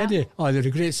he? Yeah. Did he? Oh, they're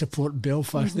a great support in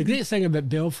Belfast. The great thing about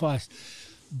Belfast,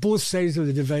 both sides of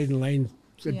the dividing line,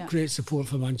 great support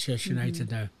for Manchester United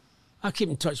now. I keep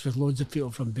in touch with loads of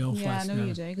people from Belfast. Yeah, I know now.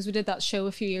 you do, because we did that show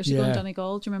a few years ago in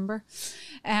Donegal. Do you remember?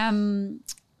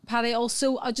 Paddy,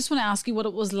 also, I just want to ask you what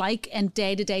it was like in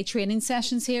day-to-day training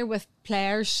sessions here with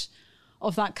players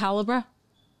of that calibre.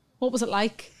 What was it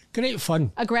like? Great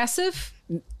fun. Aggressive?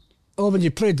 Oh, when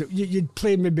you played, you'd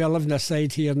play maybe 11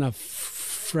 aside here on a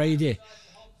Friday.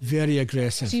 Very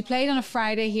aggressive. So you played on a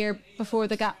Friday here before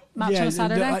the match on a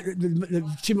Saturday?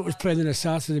 The team that was playing on a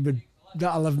Saturday,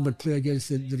 that 11 would play against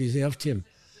the reserve team.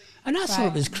 And I thought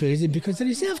it was crazy because the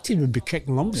reserve team would be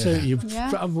kicking lumps out of you.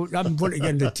 Yeah. I'm wanting to get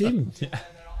in the team.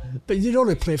 But you'd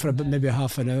only play for about maybe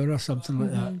half an hour or something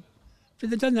like that. But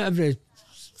they'd done that every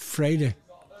Friday.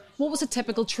 What was a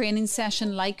typical training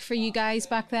session like for you guys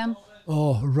back then?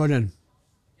 Oh, running.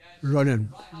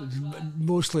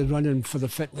 Mostly running for the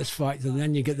fitness factor, and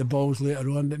then you get the balls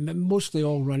later on, but mostly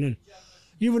all running.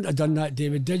 You wouldn't have done that,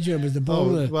 David, did you? Was the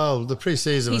ball well, the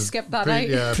pre-season was... skipped that out.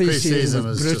 Yeah, pre-season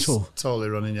was brutal. Just totally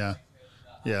running, yeah.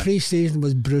 Pre-season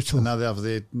was brutal. And now they have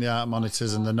the art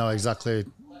monitors and they know exactly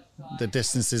the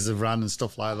distances of ran and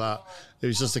stuff like that. It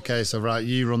was just a case of, right,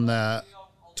 you run there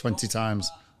 20 times,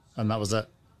 and that was it.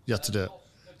 You had to do it.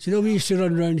 Do you know we used to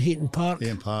run around Heaton Park?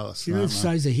 Heaton Park. That's Do you know the right,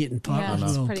 size of Heaton Park Yeah, as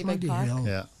it's a well? pretty big Bloody park. hell.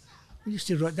 Yeah. We used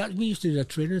to run that. We used to do a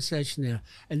training session there,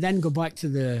 and then go back to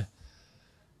the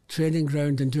training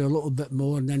ground and do a little bit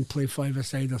more, and then play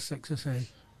 5-a-side or 6-a-side.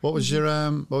 What was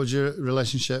your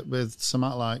relationship with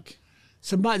Samat like?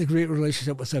 So Matt had a great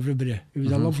relationship with everybody. He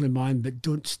was a lovely man, but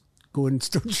don't go and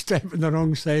don't step on the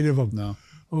wrong side of him. No.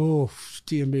 Oh,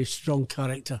 dear me, strong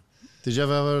character. Did you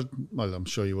ever, well, I'm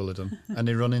sure you will have done,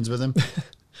 any run-ins with him?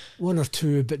 One or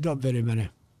two, but not very many.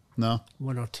 No?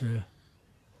 One or two.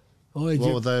 Oh,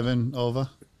 What would they have been over?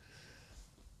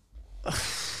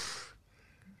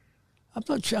 I'm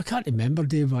not sure. I can't remember,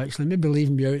 Dave, actually. Maybe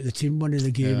leaving me out of the team one of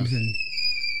the games. Yeah.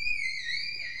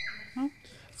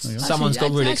 And Someone's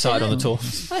got really excited on the tour.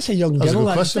 that's a young That was a girl.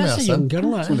 good question, That's a young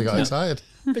girl. that, Somebody got isn't it? excited.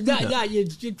 But that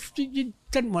you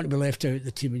didn't want to be left out of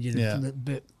the team, and you Yeah.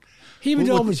 but he would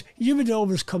Well, always you would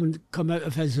always come out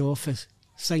of his office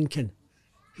thinking,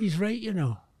 he's right, you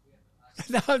know.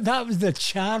 That was the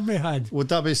charm he had. Would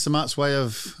that be Samat's way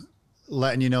of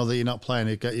letting you know that you're not playing?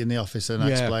 He'd get you in the office and Yeah.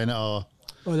 explain it, or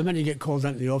Oh, the minute you get called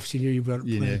into the office, you knew you weren't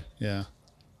you playing. knew? Yeah.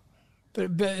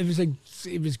 But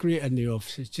it was great in the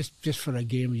office. It's just for a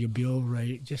game, you'll be all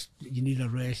right. Just you need a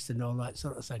rest and all that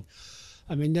sort of thing.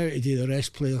 I mean, now today the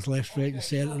rest players left, right, and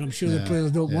centre. And I'm sure the Yeah,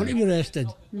 players don't want to be rested.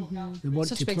 They want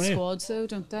Such to big play. squads, though,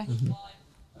 don't they?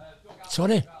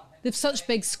 Sorry. They've such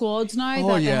big squads now Oh,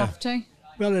 that they yeah. have to.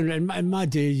 Well, in my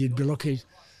day, you'd be lucky.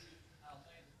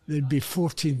 There'd be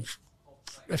 14,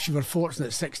 if you were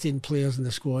fortunate, 16 players in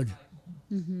the squad,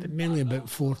 but mainly about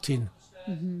 14.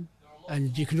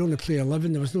 And you could only play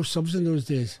 11. There was no subs in those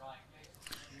days.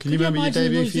 Can you remember your imagine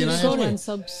debut those for days? United? Sorry. When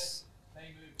subs.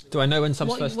 Do I know when subs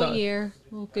What, first what started? year?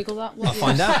 We'll Google that. What I'll year?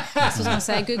 find out. That's what I was going to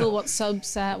say. Google what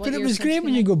subs. What But it year was subs great came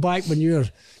when you in. go back when you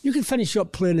could finish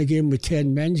up playing a game with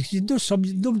 10 men. You no sub,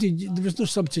 nobody, there was no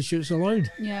substitutes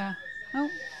allowed. Yeah. Oh,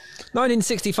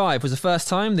 1965 was the first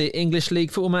time the English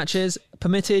League football matches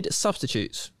permitted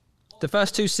substitutes. The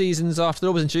first 2 seasons after the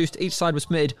law was introduced, each side was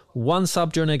permitted one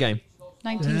sub during a game.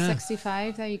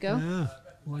 1965. There you go. Yeah,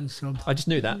 one sub. I just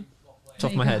knew that.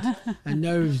 Top of my head. And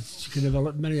now you can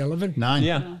have many 11. 9.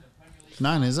 Yeah.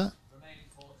 9, is it?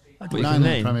 What you 9 can in the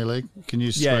name. Premier League. Can you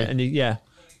Yeah, straight? and yeah.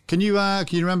 Can you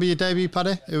remember your debut,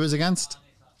 Paddy? Who it was against?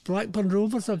 Blackburn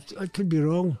Rovers, I could be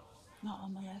wrong. Not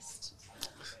on the list.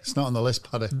 It's not on the list,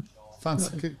 Paddy.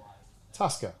 Fancy.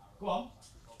 Tasker. Go on.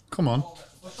 Come on.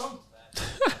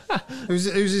 who's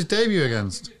his debut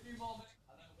against?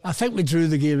 I think we drew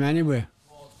the game anyway.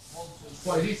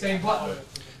 What is he saying, Blackburn?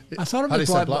 I thought it Paddy was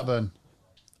said Blackburn. Blackburn.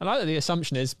 I like that the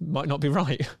assumption is might not be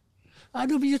right. I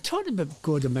know, but you're talking about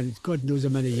God knows how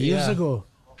many years Yeah. ago.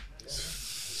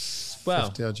 Well,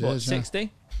 50 odd what, years, yeah.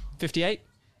 60? 58?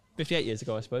 58 years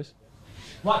ago, I suppose.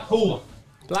 Blackpool.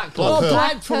 Blackpool. Oh,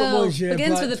 Blackpool. Blackpool it was, yeah.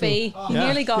 Begins with a B. You Yeah.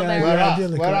 nearly got Yeah, there. yeah, Where I at?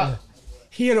 nearly Where got at? there.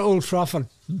 Here at Old Trafford.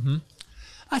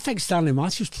 I think Stanley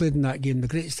Matthews played in that game. The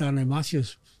great Stanley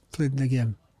Matthews played in the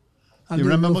game. I You don't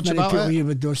remember know much if many about people it? here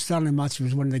would know Stanley Matthews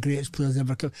was one of the greatest players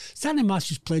ever. Stanley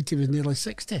Matthews played till he was nearly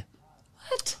 60.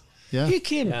 What? Yeah. He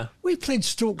came. Yeah. We played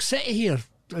Stoke City here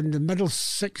in the middle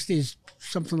 60s,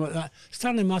 something like that.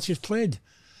 Stanley Matthews played.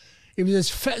 He was as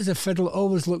fit as a fiddle,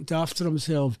 always looked after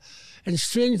himself. And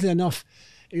strangely enough,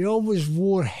 he always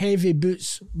wore heavy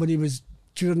boots when he was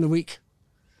during the week.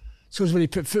 So when he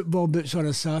put football boots on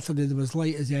a Saturday, they was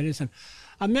light as anything.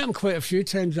 I met him quite a few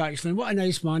times actually, and what a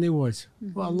nice man he was.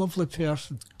 What a lovely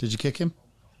person. Did you kick him?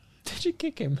 Did you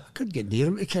kick him? I couldn't get near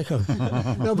him to kick him.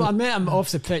 No, but I met him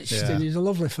off the pitch, Yeah. and he's a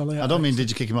lovely fella. I don't mean did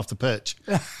you kick him off the pitch.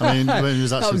 I mean when he was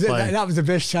that actually was, playing. that was the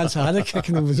best chance I had of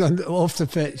kicking him, was off the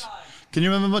pitch. Can you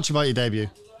remember much about your debut?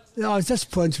 No, I was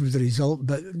disappointed with the result,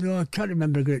 but no, I can't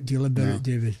remember a great deal about it,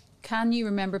 David. Can you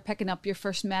remember picking up your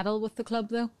first medal with the club,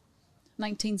 though?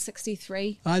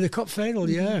 1963 The cup final,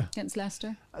 yeah. against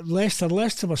Leicester. Leicester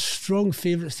were strong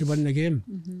favourites to win the game.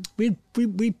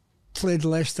 We played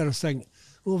Leicester, I think,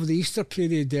 over the Easter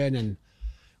period then, and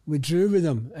we drew with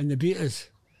them and they beat us.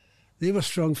 They were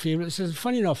strong favourites. And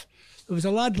funny enough, there was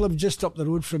a lad lived just up the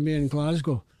road from me in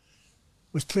Glasgow,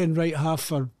 was playing right half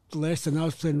for Leicester, and I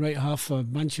was playing right half for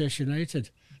Manchester United,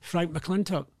 Frank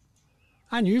McClintock.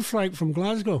 I knew Frank from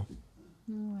Glasgow.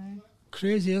 No way.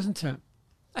 Crazy, isn't it?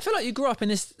 I feel like you grew up in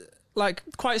this like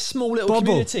quite a small little Bubble.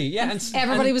 community. Yeah, and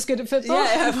Everybody was good at football.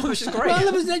 Yeah, everyone was just great.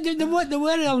 Well, there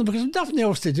were elements because there was nothing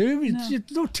else to do.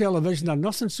 No television or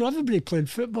nothing, so everybody played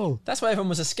football. That's why everyone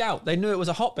was a scout. They knew it was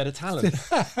a hotbed of talent.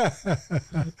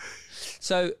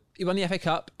 So you won the FA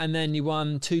Cup and then you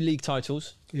won 2 league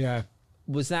titles. Yeah.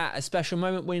 Was that a special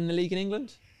moment winning the league in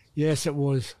England? Yes, it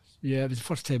was. Yeah, it was the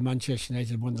first time Manchester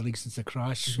United won the league since the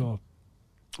crash, so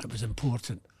it was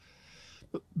important.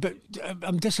 But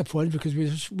I'm disappointed because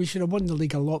we should have won the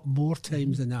league a lot more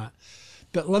times than that.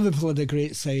 But Liverpool had a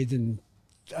great side, and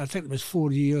I think it was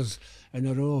 4 years in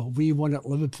a row. We won it,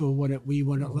 Liverpool won it, we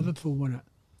won it, Liverpool won it.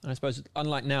 And I suppose,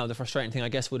 unlike now, the frustrating thing, I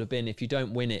guess, would have been if you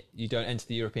don't win it, you don't enter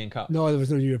the European Cup. No, there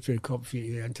was no European Cup for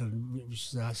you to enter,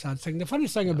 which is a sad thing. The funny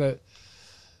thing about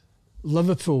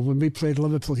Liverpool, when we played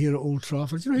Liverpool here at Old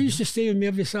Trafford, you know, he used to stay with me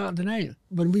every Saturday night.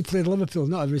 When we played Liverpool,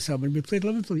 not every Saturday, when we played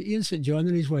Liverpool, Ian St John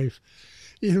and his wife,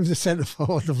 he was the centre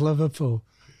forward of Liverpool.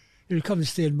 He would come and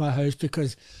stay in my house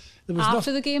because there was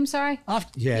after the game, sorry?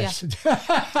 After, yes.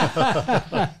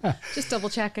 Yeah. Just double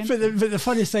checking. But the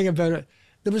funny thing about it,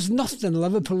 there was nothing in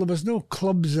Liverpool. There was no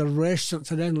clubs or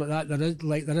restaurants or anything like that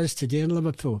like there is today in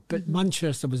Liverpool. But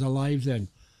Manchester was alive then.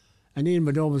 And Ian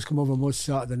would always come over most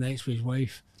Saturday nights with his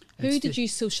wife. Who did you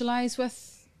socialise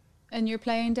with in your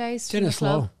playing days? Dennis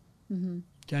Law.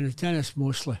 Dennis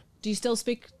mostly. Do you still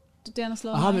speak to Dennis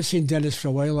Law? I haven't seen Dennis for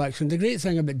a while, actually. And the great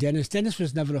thing about Dennis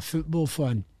was never a football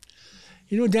fan.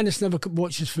 You know, Dennis never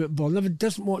watches football,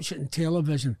 doesn't watch it on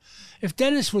television. If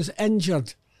Dennis was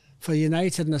injured for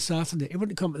United on a Saturday, he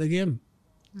wouldn't come to the game.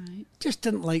 Right. Just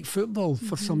didn't like football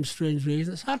for some strange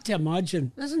reason. It's hard to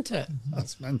imagine, isn't it?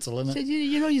 That's mental, isn't it?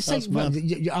 You know, you think, well,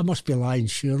 I must be lying,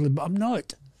 surely, but I'm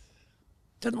not.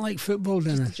 Didn't like football,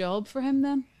 Dennis. Just a job for him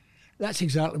then? That's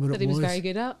exactly what it was. That he was very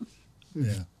good at?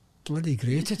 Yeah. Bloody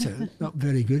great at it. Not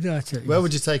very good at it. Where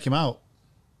would you take him out?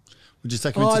 Would you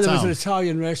take him into there town? was an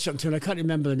Italian restaurant, and I can't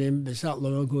remember the name, but it's that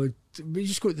long ago. We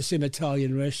just go to the same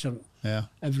Italian restaurant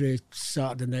every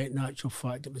Saturday night, in actual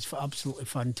fact. It was absolutely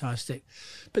fantastic.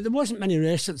 But there wasn't many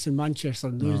restaurants in Manchester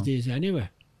in those days anyway.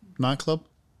 Nightclub?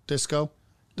 Disco?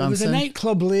 Dancing? There was a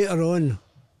nightclub later on,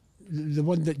 the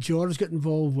one that George got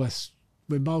involved with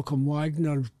Malcolm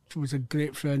Wagner, who was a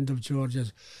great friend of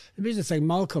George's. The amazing thing,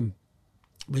 Malcolm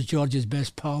was George's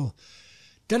best pal.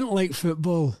 Didn't like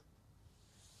football.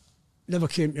 Never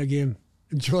came to a game.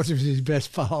 And George was his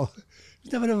best pal.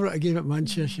 Never ever at a game at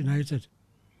Manchester United.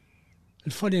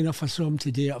 And funny enough, I saw him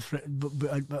today at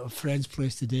a friend's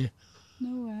place today.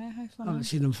 No way, how I funny. haven't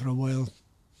seen him for a while.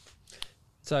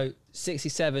 So,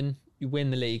 67, you win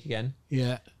the league again.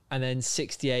 Yeah. And then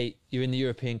 68, you're in the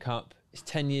European Cup. It's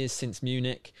 10 years since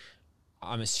Munich.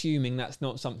 I'm assuming that's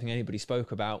not something anybody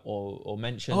spoke about or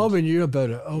mentioned. Oh, we knew about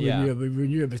it. We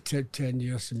knew about 10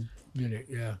 years in Munich,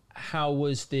 yeah. How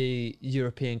was the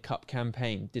European Cup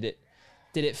campaign? Did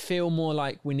it feel more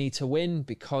like we need to win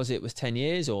because it was 10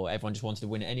 years, or everyone just wanted to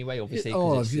win it anyway, obviously?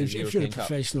 If you're a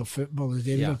professional footballer,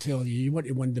 they will tell you, you want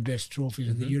to win the best trophies,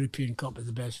 and the European Cup is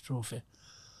the best trophy.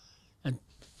 And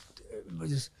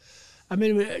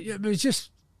it was just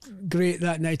great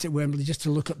that night at Wembley just to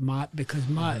look at Matt, because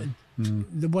Matt,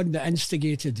 the one that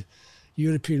instigated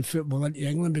European football into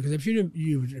England, because if you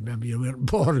remember, you weren't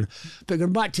born, but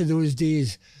going back to those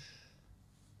days,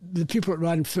 the people that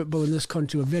ran football in this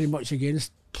country were very much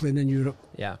against playing in Europe.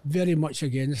 Yeah. Very much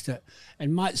against it.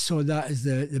 And Matt saw that as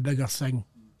the bigger thing.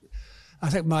 I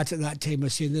think Matt at that time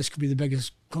was saying this could be the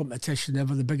biggest competition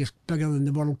ever, bigger than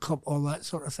the World Cup, all that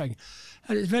sort of thing.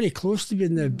 And it's very close to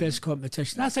being the best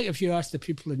competition. I think if you ask the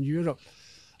people in Europe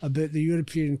about the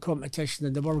European competition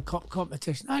and the World Cup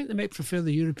competition, I think they might prefer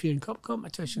the European Cup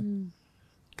competition,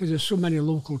 because there's so many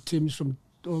local teams from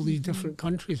all these different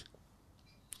countries.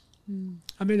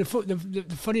 I mean,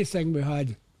 the funny thing we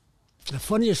had, the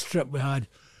funniest trip we had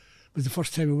was the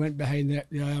first time we went behind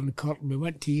the Iron Curtain. We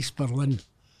went to East Berlin.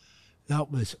 That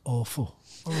was awful.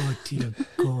 Oh, dear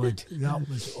God, that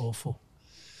was awful.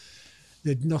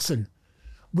 They had nothing.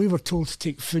 We were told to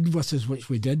take food with us, which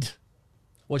we did.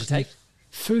 What'd you take?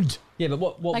 Food. Yeah, but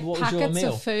what was your meal? Packets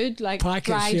of food, like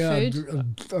Packets, dry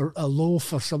food? A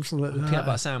loaf or something like that. Peanut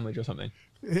butter sandwich or something?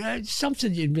 Yeah,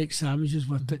 something you'd make sandwiches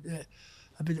with, but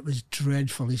I mean, it was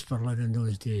dreadful, East Berlin in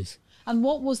those days. And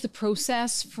what was the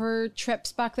process for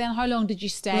trips back then? How long did you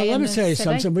stay Well, in let me the tell you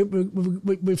city?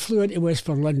 something. We flew into West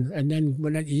Berlin and then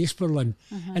went into East Berlin,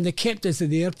 and they kept us at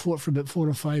the airport for about 4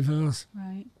 or 5 hours.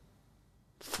 Right.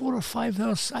 4 or 5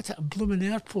 hours sat at a blooming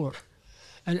airport.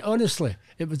 And honestly,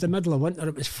 it was the middle of winter.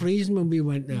 It was freezing when we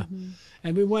went there.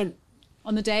 And we went...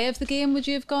 On the day of the game, would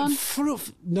you have gone?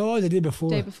 No, the day before.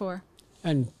 Day before.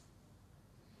 And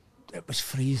it was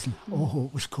freezing. Oh,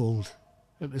 it was cold.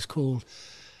 It was cold.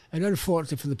 And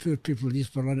unfortunately for the poor people in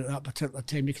East Berlin at that particular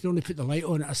time, you could only put the light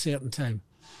on at a certain time.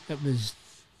 Everything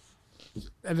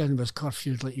was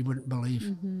curfewed like you wouldn't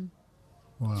believe.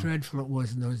 Wow. Dreadful it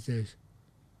was in those days.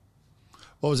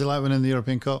 What was it like winning the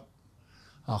European Cup?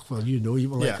 Oh, well, you know, you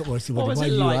were like Yeah. it was. What was Why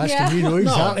it you like? asking? You know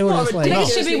exactly what it's I like. think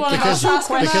it should be one of Because- us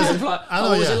asking because- that. I know,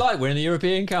 what was yeah. it like winning the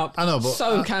European Cup? I know, but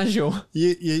so casual.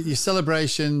 your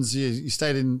celebrations. You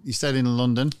stayed in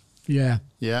London. Yeah.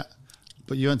 Yeah,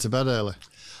 but you went to bed early.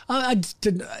 I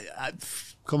didn't.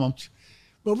 Come on.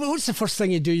 Well, what's the first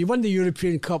thing you do? You win the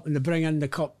European Cup and they bring in the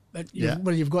cup. Yeah.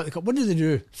 When you've got the cup, what do they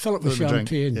do? Fill it with Fill it with drink,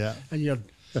 champagne. yeah. And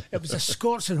it was a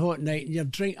scorching hot night and you're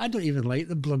drink. I don't even like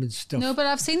the blooming stuff. No, but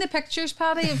I've seen the pictures,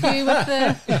 Paddy, of you with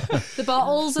the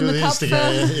bottles and With the the cup.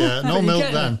 instigator, yeah. No You milk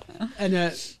get- then. And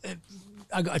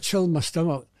I got a chill in my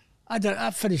stomach.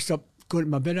 I finished up going to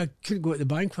my bed. I couldn't go to the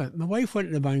banquet. My wife went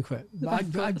to the banquet. The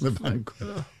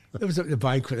banquet. It was at the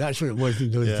banquet. That's what it was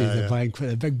in those Yeah, days, the yeah.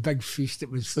 banquet. A big feast.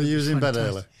 It was. So you was in bed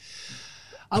early.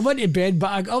 I went to bed, but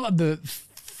I got up about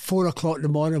 4 o'clock in the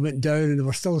morning, went down, and they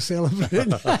were still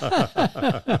celebrating.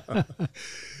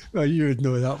 Well, you would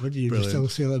know that, wouldn't you? They were still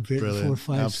Brilliant. celebrating Brilliant.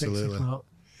 4, 5, Absolutely. 6 o'clock.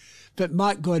 But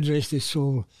Mark, God rest his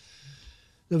soul,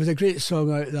 there was a great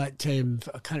song out at that time.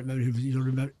 I can't remember who was, you don't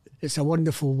remember. It's a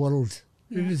Wonderful World.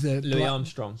 Who was the Louis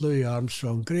Armstrong. Louis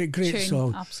Armstrong. Great Tune,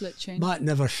 song. absolute tune. Matt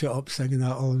never shut up singing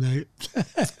that all night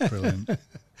Brilliant.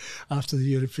 after the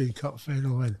European Cup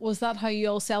final win. Was that how you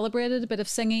all celebrated? A bit of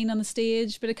singing on the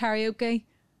stage, bit of karaoke?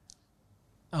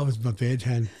 I was in my bed,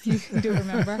 hen. You don't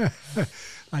remember?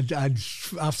 I'd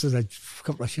after a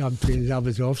couple of champagnes, I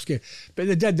was off ski.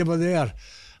 But they were there.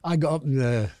 I got up in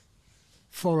the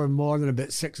following morning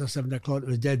about 6 or 7 o'clock. There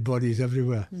was dead bodies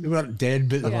everywhere. They weren't dead,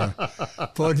 but there were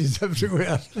bodies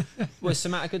everywhere. Was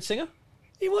Samat a good singer?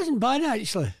 He wasn't bad,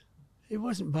 actually. He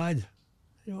wasn't bad.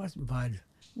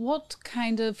 What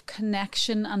kind of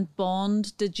connection and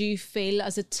bond did you feel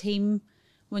as a team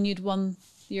when you'd won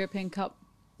the European Cup?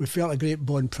 We felt a great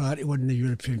bond prior to winning the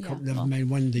European Cup. Yeah, Never well, mind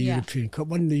winning the yeah. European Cup.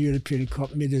 Winning the European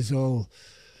Cup made us all...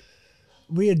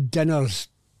 We had dinners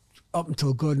up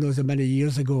until God knows how many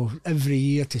years ago, every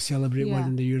year to celebrate Yeah.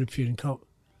 winning the European Cup.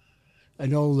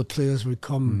 And all the players would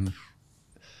come.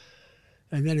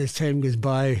 And then as time goes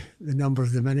by, the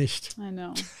numbers diminished. I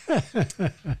know.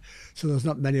 So there's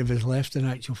not many of us left in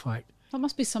actual fact. That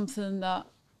must be something that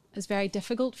is very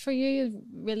difficult for you. A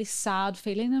really sad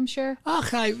feeling, I'm sure.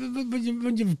 Okay,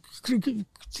 when you've...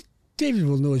 David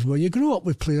will know as well, you grow up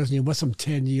with players and you're with them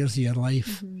 10 years of your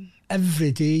life.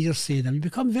 Every day you're seeing them. You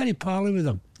become very pally with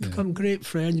them. You become great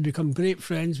friends. You become great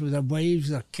friends with their wives,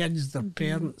 their kids, their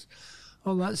parents,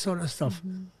 all that sort of stuff.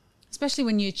 Especially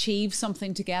when you achieve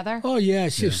something together. Oh, yeah,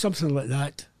 it's just something like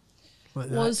that.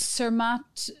 Was Sir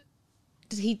Matt,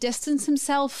 did he distance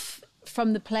himself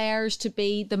from the players to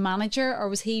be the manager, or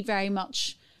was he very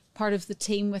much part of the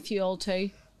team with you all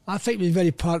too? I think he was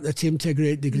very part of the team to a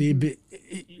great degree,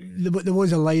 but there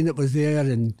was a line that was there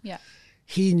and Yeah.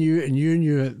 he knew it and you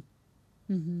knew it.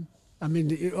 I mean,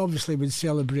 he obviously would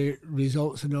celebrate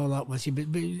results and all that with you,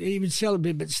 but he would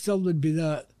celebrate, but still would be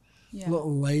that Yeah.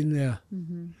 little line there.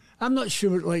 I'm not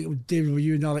sure what like with David with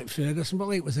you and Alex Ferguson, but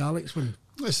like with Alex when...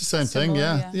 It's the same Similar, thing,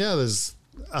 yeah. yeah. Yeah, there's.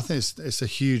 I think it's a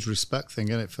huge respect thing,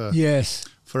 isn't it, Yes.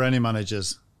 for any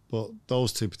managers, but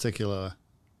those two particular,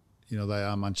 you know, they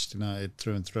are Manchester United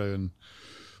through and through, and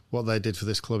what they did for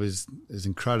this club is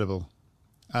incredible.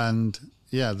 And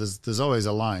yeah, there's always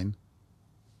a line.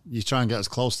 You try and get as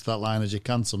close to that line as you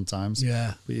can sometimes,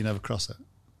 Yeah. but you never cross it.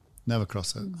 Never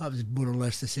cross it. That was more or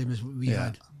less the same as what we Yeah.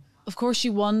 had. Of course,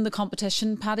 you won the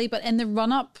competition, Paddy, but in the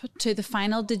run-up to the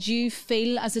final, did you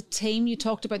feel as a team, you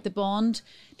talked about the bond,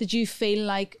 did you feel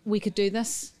like we could do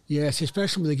this? Yes,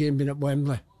 especially with the game being at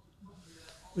Wembley.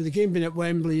 With the game being at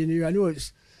Wembley, you knew, I know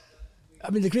it's... I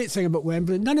mean, the great thing about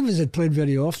Wembley, none of us had played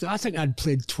very often. I think I'd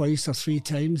played twice or 3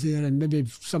 times there, and maybe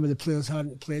some of the players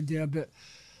hadn't played there, but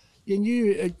you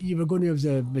knew you were going to have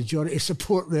the majority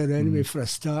support there anyway for a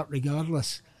start,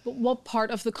 regardless. But what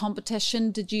part of the competition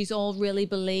did you all really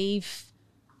believe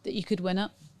that you could win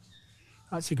it?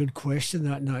 That's a good question,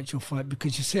 that in actual fact,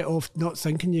 because you set off not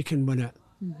thinking you can win it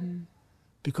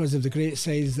because of the great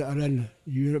sides that are in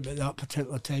Europe at that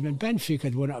particular time. And Benfica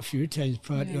had won it a few times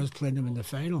prior to us playing them in the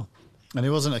final. And it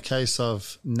wasn't a case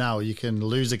of now you can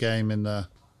lose a game in the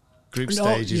group No,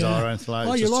 stages yeah. or anything like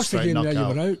that. Oh, you just lost the straight game there, you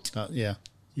knockout. were out. Yeah.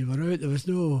 You were out, there was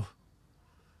no...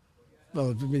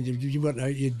 Well, I mean, you weren't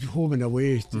out, you'd home and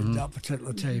away at that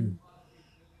particular time.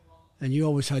 And you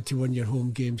always had to win your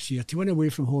home games here. To win away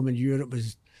from home in Europe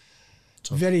was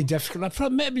very difficult. I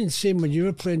probably might have been the same when you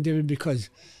were playing, David, because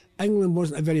England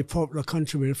wasn't a very popular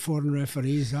country with foreign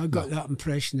referees. I got that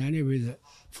impression anyway, that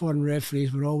foreign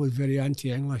referees were always very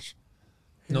anti-English.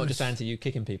 Not just anti you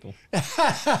kicking people.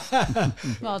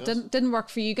 Well, it didn't work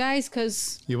for you guys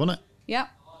because, You won it. yeah.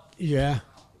 Yeah.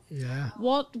 Yeah.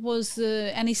 What was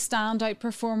any standout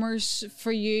performers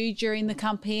for you during the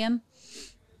campaign?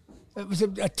 It was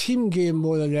a team game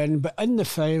more than anything, but in the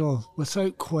final,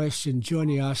 without question,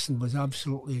 Johnny Aston was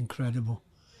absolutely incredible.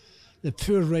 The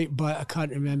poor right back, I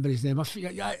can't remember his name. I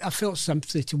felt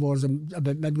sympathy towards him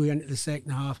about midway into the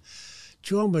second half.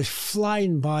 John was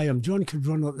flying by him. John could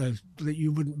run like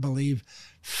you wouldn't believe,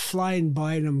 flying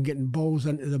by him, getting balls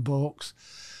into the box.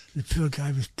 The poor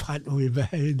guy was panting away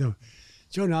behind him.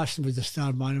 John Ashton was the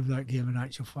star man of that game in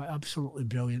actual fact. Absolutely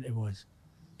brilliant he was.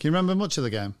 Can you remember much of the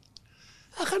game?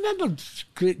 I can remember a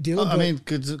great deal. I mean,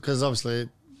 because obviously,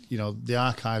 you know, the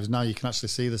archives, now you can actually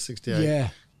see the 68. Yeah.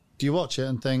 Do you watch it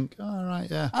and think, oh, right,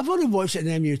 yeah. I've only watched it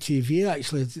on MUTV,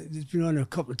 actually. It's been on a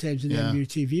couple of times on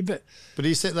MUTV, but... But do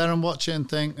you sit there and watch it and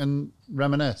think and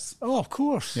reminisce? Oh, of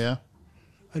course. Yeah.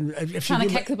 And if Trying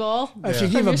to kick the ball. If you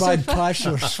give a bad pass,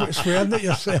 you're swearing at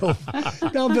yourself.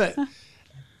 No, but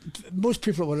most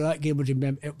people that were at that game would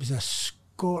remember it was a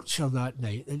scorcher that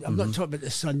night. I'm not talking about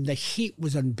the sun. The heat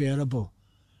was unbearable.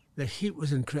 The heat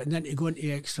was incredible. And then to go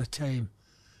into extra time,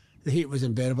 the heat was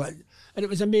unbearable. And it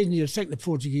was amazing. You'd think the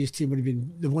Portuguese team would have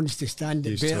been the ones to stand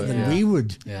it better than we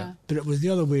would. Yeah. But it was the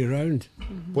other way around.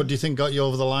 Mm-hmm. What do you think got you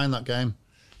over the line that game?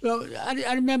 Well,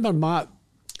 I remember Matt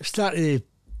started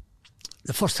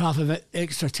the first half of it,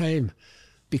 extra time.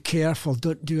 Be careful,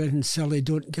 don't do anything silly,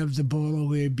 don't give the ball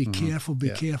away, be careful, be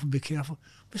careful, be careful.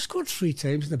 We scored 3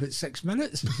 times in about 6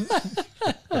 minutes.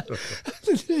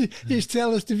 He's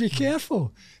telling us to be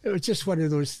careful. It was just one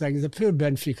of those things. The poor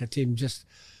Benfica team just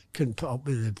couldn't put up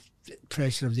with the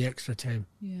pressure of the extra time.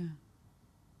 Yeah.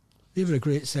 They were a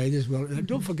great side as well. And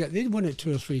don't forget, they'd won it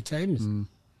 2 or 3 times.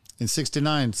 In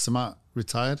 69, Samat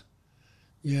retired.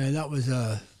 Yeah, that was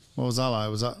a... What was that like?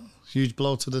 Was that a huge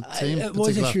blow to the team? It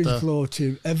was a huge after blow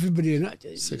to everybody in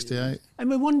it. 68. And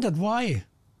we wondered why.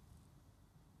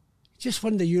 Just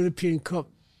won the European Cup,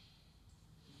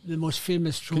 the most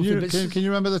famous trophy. Can you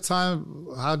remember the time?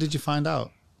 How did you find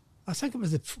out? I think it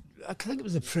was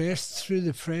the press, through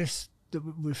the press, that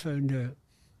we found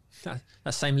out.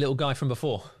 That same little guy from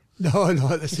before. No,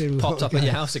 not the same. Popped up at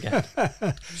your house again.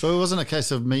 So it wasn't a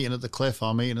case of meeting at the cliff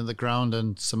or meeting at the ground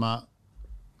and Samat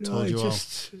told you all?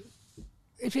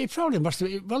 If he probably must have.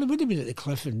 Well, he would have been at the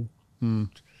cliff and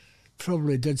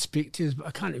probably did speak to us, but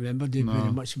I can't remember doing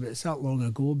very much of it. It's that long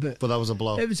ago, but that was a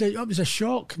blow. It was a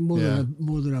shock more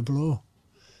than a blow.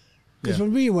 Because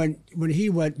when he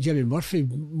went, Jimmy Murphy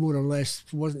more or less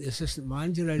wasn't the assistant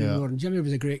manager anymore, and Jimmy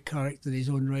was a great character in his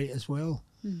own right as well.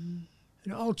 Mm-hmm.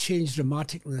 And it all changed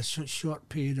dramatically in a short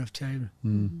period of time.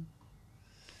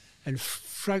 And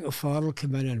Frank O'Farrell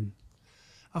came in, and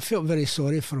I felt very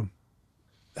sorry for him.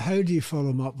 How do you follow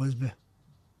him up, Wisby?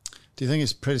 Do you think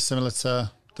it's pretty similar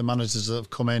to the managers that have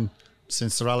come in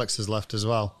since Sir Alex has left as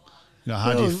well? You know,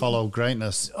 how do you follow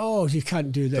greatness? Oh, you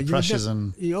can't do that. The pressures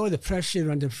the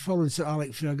pressure under following Sir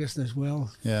Alex Ferguson as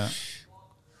well. Yeah.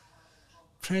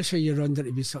 Pressure you're under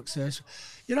to be successful.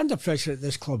 You're under pressure at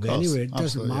this club anyway. It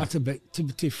doesn't matter. But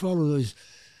to follow those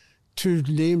 2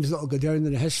 names that'll go down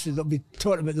in the history, they'll be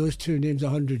talking about those 2 names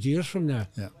 100 years from now.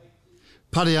 Yeah.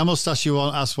 Paddy, I must ask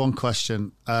one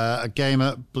question. A game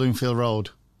at Bloomfield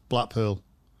Road, Blackpool.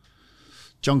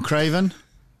 John Craven?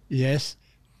 Yes.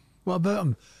 What about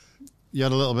him? You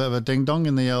had a little bit of a ding-dong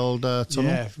in the old tunnel?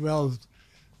 Yeah, well,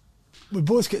 we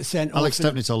both get sent off. Alex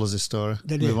Stepney told us this story.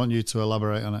 Did we he? want you to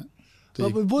elaborate on it.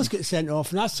 We both get sent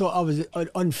off, and I thought I was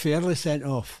unfairly sent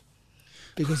off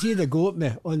because he had a go at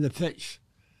me on the pitch.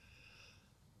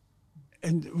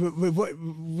 And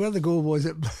where the goal was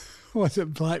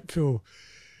at Blackpool,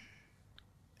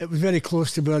 it was very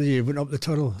close to where you went up the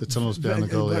tunnel. The tunnel's behind the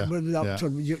goal, yeah.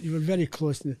 You were very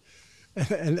close.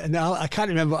 And I can't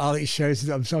remember what Alex shouted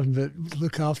at him something, but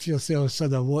look after yourself,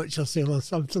 son, or watch yourself, or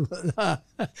something like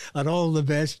that. And all the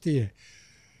best to you.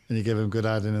 And you gave him good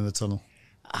hiding in the tunnel.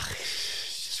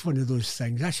 It's just one of those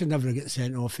things. I should never get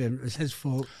sent off him. It was his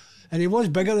fault. And he was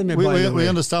bigger than me, we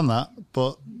understand that,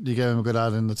 but you gave him a good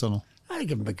hiding in the tunnel. I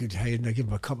give him a good hiding. I give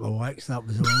him a couple of whacks, that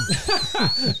was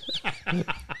all.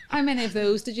 How many of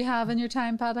those did you have in your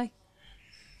time, Paddy?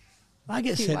 I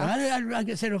get sent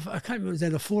off. I can't remember, it was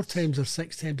either 4 times or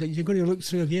 6 times. You're going to look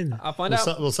through again. I'll find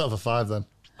out. We'll settle for 5 then.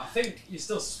 I think you're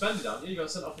still suspended, aren't you? You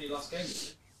got sent off in your last game.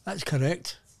 That's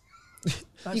correct.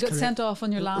 You got sent off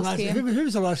on your last game. Who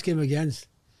was the last game against?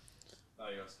 Oh,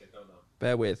 you got skipped, don't know.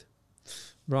 Bear with.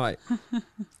 Right.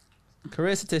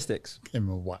 Career statistics. Give him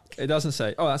a whack. It doesn't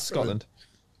say. Oh, that's Scotland.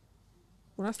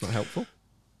 Well, that's not helpful.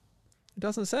 It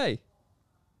doesn't say.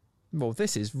 Well,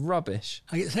 this is rubbish.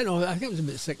 I get sent off, I think it was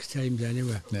about 6 times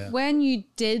anyway. Yeah. When you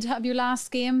did have your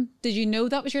last game, did you know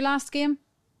that was your last game?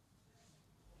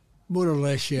 More or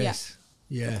less, yes.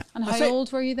 Yeah. And how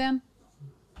old were you then?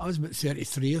 I was about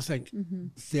 33, I think.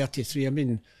 33. I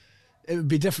mean, it would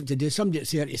be different today. Somebody at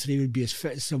 33 would be as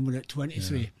fit as someone at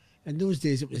 23. Yeah. In those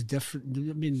days, it was different.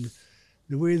 I mean,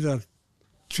 the way they're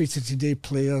treated today,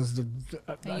 players. You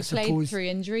played through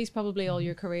injuries probably all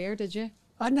your career, did you?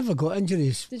 I never got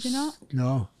injuries. Did you not?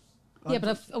 No. Yeah,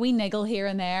 but a wee niggle here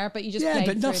and there, but you just played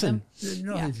but nothing. through them.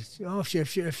 No,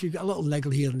 if you got a little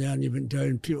niggle here and there and you went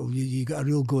down, people, you got a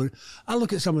real go. I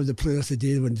look at some of the players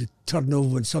today when they turn over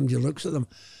when somebody looks at them.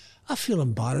 I feel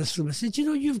embarrassed for them. I said,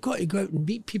 you've got to go out and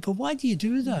meet people. Why do you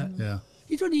do that? Yeah.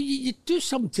 You don't. You do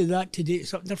something to that today.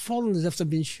 Something they're falling as if they've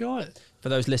been shot. For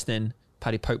those listening,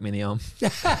 Paddy poked me in the arm.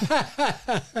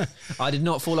 I did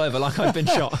not fall over like I'd been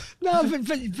shot. No,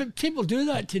 but people do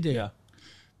that today. Yeah.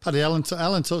 Paddy, Ellen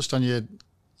touched on you.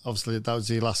 Obviously, that was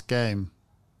your last game.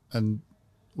 And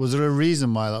was there a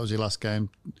reason why that was your last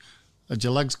game? Had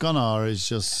your legs gone, or is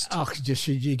just... Oh, just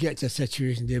you get to a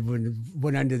situation there when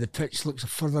one end of the pitch looks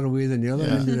further away than the other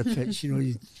end of the pitch.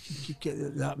 You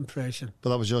get that impression. But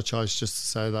that was your choice, just to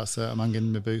say, that's it, I'm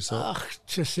hanging my boots up. Oh,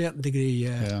 to a certain degree,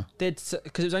 yeah. Because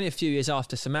it was only a few years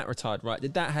after Sir Matt retired, right?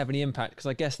 Did that have any impact? Because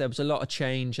I guess there was a lot of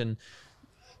change and...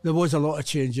 There was a lot of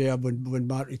change, yeah, when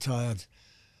Matt retired.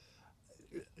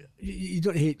 You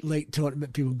don't like talking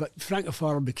about people, but Frank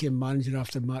O'Farrell became manager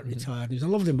after Matt retired. He was a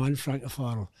lovely man, Frank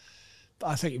O'Farrell. But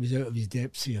I think he was out of his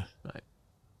depths here. Right.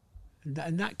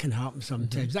 And that can happen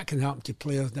sometimes. That can happen to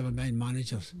players, never mind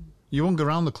managers. You hung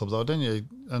around the club though, didn't you?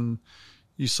 And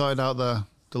you sorted out the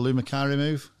Lou Macari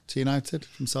move to United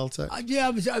from Celtic. I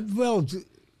got involved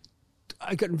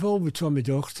with Tommy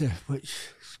Docherty, which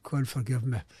God forgive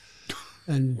me.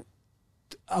 And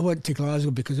I went to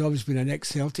Glasgow because I've always been an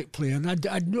ex-Celtic player. And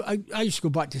I used to go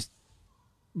back to,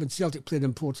 when Celtic played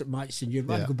important matches in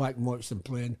Europe, I'd go back and watch them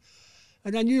playing.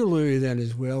 And I knew Louis then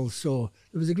as well, so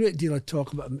there was a great deal of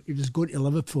talk about him. He was going to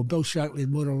Liverpool. Bill Shankly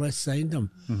had more or less signed him.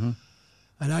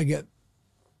 And I get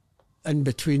in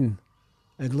between,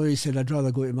 and Louis said, I'd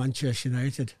rather go to Manchester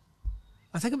United.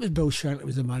 I think it was Bill Shankly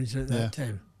was the manager at that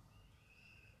time.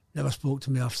 Never spoke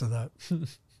to me after that.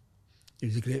 He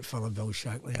was a great fellow, Bill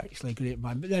Shankly, actually, a great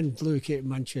man. But then Louis came to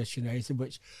Manchester United,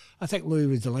 which I think Louis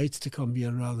was delighted to come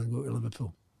here rather than go to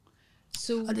Liverpool.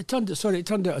 And it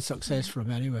turned out a success for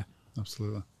him anyway.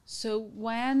 Absolutely. So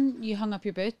when you hung up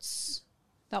your boots,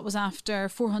 that was after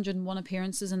 401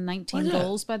 appearances and 19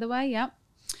 goals, by the way, yeah.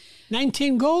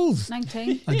 19 goals?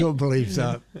 19. I don't believe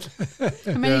that.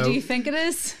 How many do you think it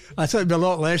is? I thought it'd be a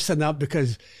lot less than that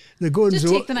because the going... Just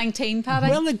take the 19, Paddy.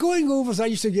 Well, the going overs I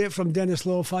used to get from Dennis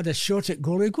Law, if I had a shot at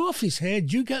goal, he'd go off his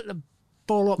head. You get the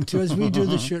ball up to us, we do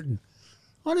the shooting.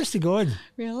 Honest to God.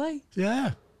 Really?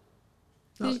 Yeah.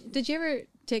 Did you ever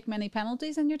take many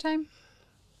penalties in your time?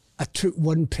 I took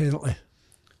one penalty,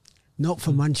 not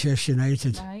for Manchester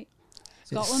United. Right.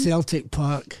 It's Celtic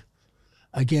Park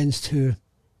against who?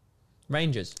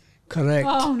 Rangers. Correct.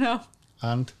 Oh, no.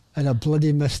 And I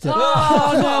bloody missed it.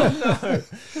 Oh, no.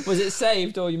 Was it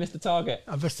saved or you missed the target?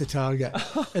 I missed the target.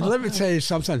 And let me tell you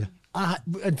something.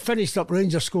 I'd finished up,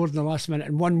 Rangers scored in the last minute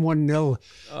and won 1-0.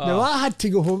 Now, I had to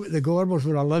go home to the Gormers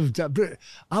where I lived.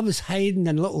 I was hiding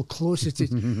in little closets.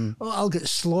 I'll get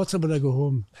slaughtered when I go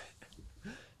home.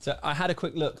 So I had a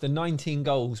quick look. The 19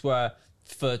 goals were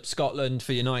for Scotland,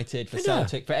 for United, for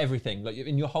Celtic, for everything. Like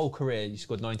in your whole career, you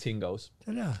scored 19 goals.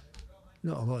 Did I?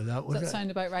 Not a lot of that, was it? Does that sound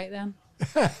about right then?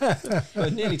 Well,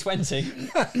 nearly 20.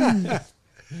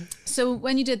 So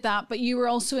when you did that, but you were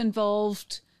also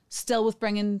involved still with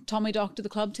bringing Tommy Docherty to the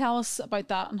club. Tell us about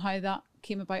that and how that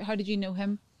came about. How did you know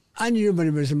him? I knew him when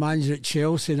he was a manager at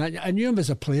Chelsea, and I knew him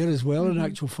as a player as well, in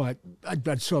actual fact. I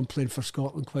saw him playing for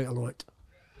Scotland quite a lot.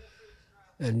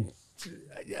 And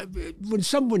when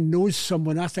someone knows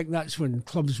someone, I think that's when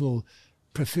clubs will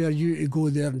prefer you to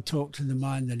go there and talk to the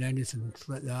man than anything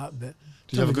like that. But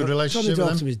did you have a good relationship with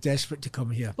him? He was desperate to come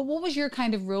here. But what was your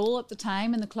kind of role at the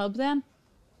time in the club then?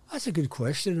 That's a good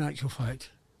question, in actual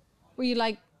fact. Were you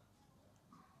like,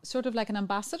 sort of like an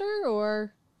ambassador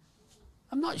or?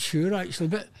 I'm not sure, actually.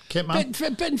 But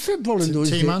in football in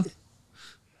those days...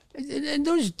 In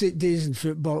those days in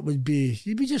football, you'd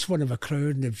be just one of a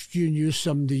crowd, and if you knew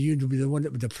somebody, you'd be the one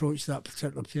that would approach that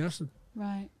particular person.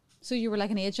 Right. So you were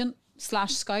like an agent /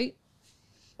 scout?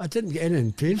 I didn't get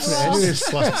anything paid for it anyway.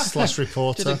 slash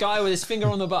reporter. Did a guy with his finger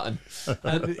on the button.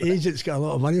 The agents got a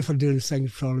lot of money for doing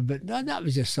things for him, but that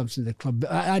was just something the club.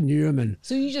 I knew him, and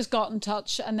so you just got in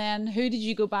touch, and then who did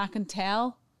you go back and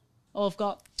tell? Oh, I've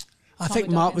got. I think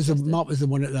Mark was the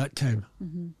one at that time.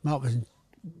 Mark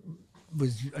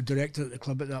was a director at the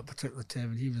club at that particular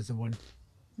time, and he was the one.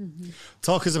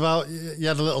 Talk us about, you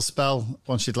had a little spell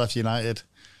once you'd left United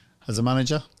as a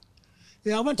manager.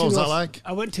 Yeah, I went What to was that North, like?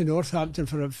 I went to Northampton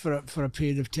for a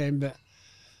period of time, but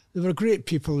there were great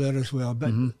people there as well.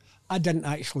 But I didn't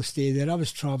actually stay there. I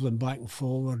was travelling back and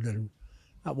forward, and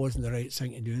that wasn't the right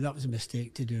thing to do. That was a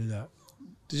mistake to do that.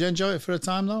 Did you enjoy it for a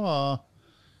time though, or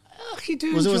You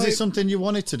do was enjoy it something you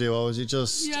wanted to do, or was it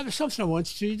just? Yeah, it was something I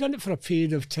wanted to do. You've done it for a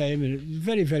period of time, and it was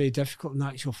very, very difficult in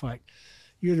actual fact.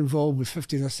 You're involved with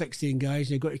 15 or 16 guys,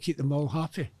 and you've got to keep them all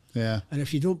happy. Yeah. And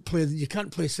if you don't play, you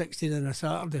can't play 16 on a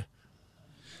Saturday.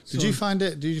 Did you find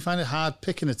it hard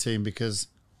picking a team because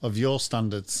of your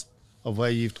standards of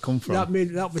where you've come from?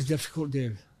 That was difficult,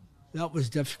 Dave. That was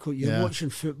difficult. You're watching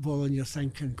football and you're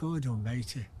thinking, God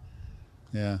Almighty.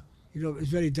 Yeah. You know, it was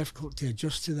very difficult to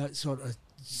adjust to that sort of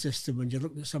system when you're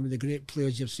looking at some of the great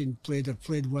players you've seen played or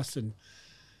played with, and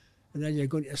then you're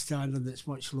going to a standard that's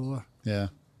much lower. Yeah.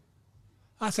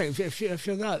 I think if you're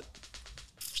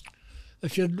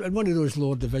in one of those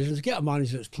lower divisions, get a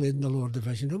manager that's played in the lower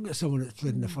division. Don't get someone that's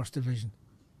played in the first division.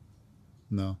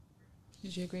 No.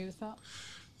 Did you agree with that?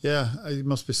 Yeah, it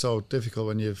must be so difficult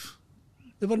when you've.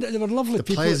 They were lovely The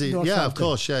people. players, at yeah, of Northampton.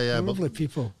 course, yeah. They were But lovely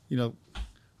people. you know,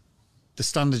 the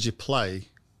standards you play,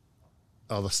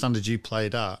 or the standards you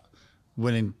played at,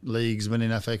 winning leagues,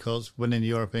 winning FA Cups, winning the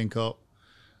European Cup,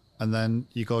 and then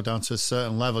you go down to a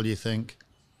certain level, you think,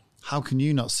 how can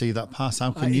you not see that pass?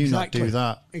 How can you not do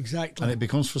that? Exactly. And it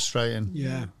becomes frustrating.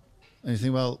 Yeah. And you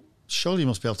think, well, surely you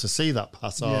must be able to see that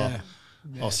pass or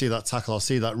see that tackle or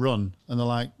see that run. And they're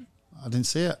like, I didn't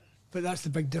see it. But that's the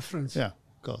big difference. Yeah,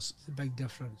 of course. It's the big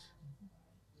difference.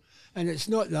 And it's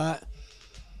not that.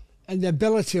 And the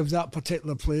ability of that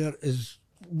particular player is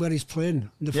where he's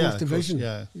playing, in the Yeah, fourth of course, division.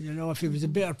 yeah. You know, if he was a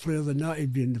better player than that,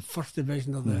 he'd be in the first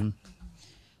division of the...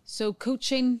 So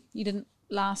coaching, you didn't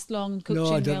last long in coaching?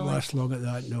 No, I didn't really? last long at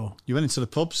that, no. You went into the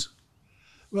pubs?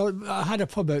 Well, I had a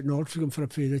pub out in Altrincham for a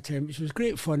period of time, which was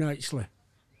great fun, actually.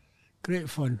 Great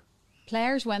fun.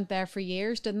 Players went there for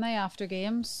years, didn't they, after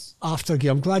games? After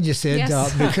game, I'm glad you said Yes.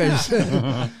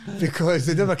 that because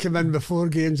they never came in before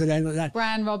games and anything like that.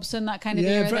 Brian Robson, that kind of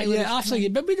Yeah, era. but they would yeah, have after come in.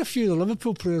 game, but we had a few of the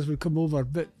Liverpool players would come over.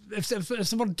 But if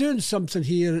they were doing something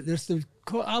here,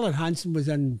 Alan Hansen was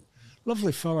in,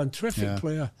 lovely fella, and terrific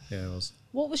player. Yeah, it was.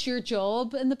 What was your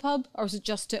job in the pub, or was it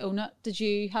just to own it? Did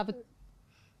you have a...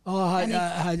 Oh, I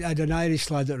had an Irish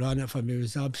lad that ran it for me. It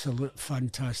was absolute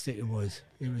fantastic. It was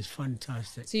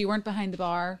fantastic. So you weren't behind the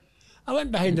bar? I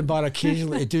went behind the bar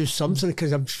occasionally to do something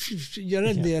because you're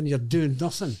in there and you're doing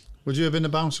nothing. Would you have been a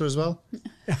bouncer as well?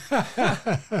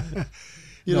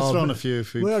 You'd have thrown a few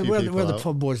people where the out.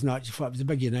 pub was in actual fact, it was a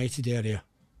big United area.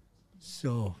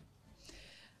 So...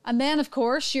 And then, of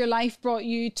course, your life brought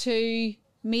you to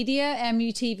media,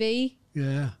 MUTV,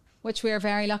 which we are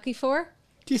very lucky for.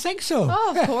 Do you think so?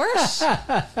 Oh, of course.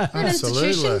 You're an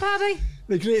institution, Paddy.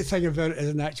 The great thing about it is,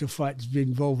 in actual fact, is being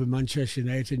involved with Manchester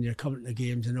United and you're coming to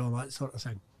games and all that sort of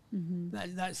thing.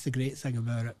 That's the great thing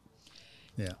about it.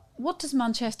 Yeah. What does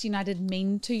Manchester United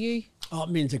mean to you? Oh, it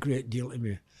means a great deal to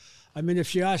me. I mean,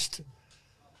 if you asked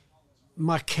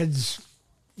my kids,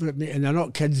 and they're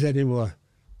not kids anymore,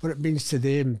 what it means to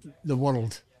them, the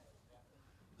world.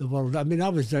 The world. I mean, I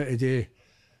was down today.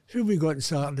 Who we got on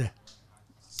Saturday?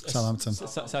 Southampton.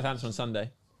 Southampton on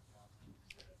Sunday.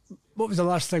 What was the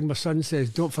last thing my son says?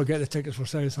 Don't forget the tickets for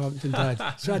Southampton, Dad.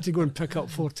 So I had to go and pick up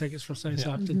 4 tickets for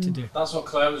Southampton today. That's what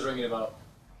Claire was ringing about.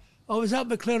 Oh, was that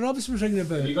what Claire Robinson was ringing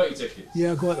about? Have you got your tickets?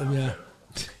 Yeah, I got them,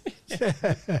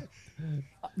 yeah.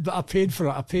 But I paid for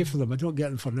it. I pay for them. I don't get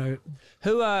them for now.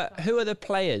 Who are the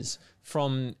players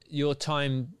from your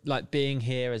time, like being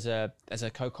here as a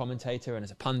co-commentator and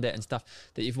as a pundit and stuff,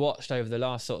 that you've watched over the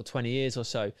last sort of 20 years or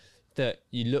so, that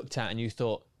you looked at and you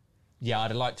thought, yeah,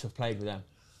 I'd like to have played with them?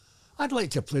 I'd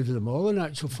like to have played with them all, in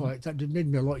actual fact. That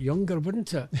made me a lot younger,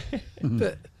 wouldn't it?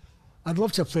 But I'd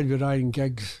love to have played with Ryan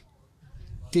Giggs.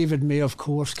 David May, of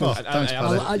course. Oh, thanks,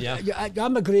 Paddy.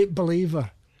 I'm a great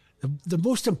believer. The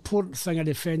most important thing a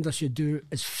defender should do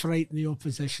is frighten the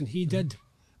opposition. He did.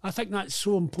 I think that's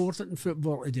so important in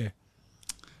football today.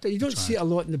 You don't see it a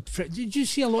lot in the... Did you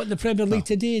see a lot in the Premier League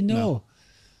today? No,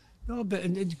 but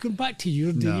and going back to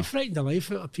your day, you frightened the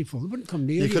life out of people. They wouldn't come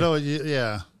near you. You could always,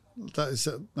 yeah. That is,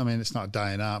 I mean, it's not a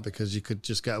dying art because you could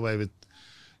just get away with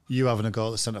you having a go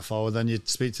at the centre forward, then you'd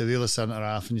speak to the other centre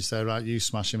half and you say, right, you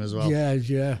smash him as well.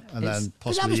 Yeah. And then But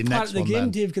possibly your that was part next of the one game,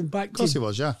 then. Dave, going back Of course to it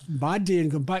was, yeah. bad day and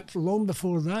going back for long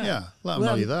before that. Yeah, let them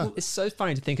know you're there. It's so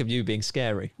funny to think of you being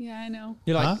scary. Yeah, I know.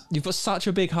 You're like, Huh? you've got such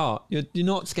a big heart. You're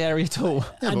not scary at all.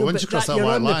 Yeah, I but know, once you cross that you're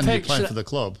white on the line and you're pitch, playing for the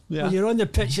club, Yeah. When you're on the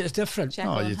pitch, it's different.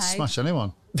 Jekyll and you'd Hyde. smash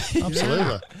anyone.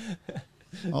 Absolutely.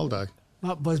 All day.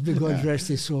 Matt Busby, God rest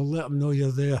his soul, let him know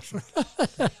you're there.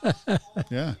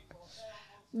 Yeah.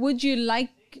 Would you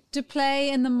like like to play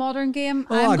in the modern game?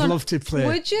 Oh, I'd love to play.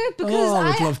 Would you? Because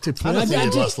I'd love to play. I don't think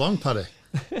you'd last long, Paddy.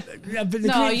 Yeah, but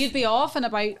No, you'd be off in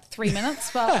about 3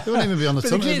 minutes. But You wouldn't even be on the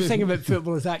But the tunnel. great thing about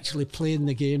football is actually playing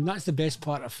the game. That's the best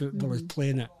part of football is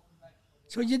playing it.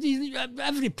 So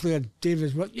every player,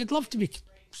 David, you'd love to be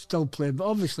still playing, but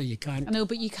obviously you can't. I know,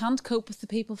 but you can't cope with the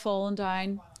people falling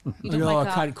down. You don't No, like I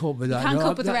that. can't cope with that. You can't No,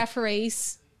 cope with the that-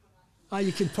 referees.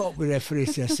 You can put up with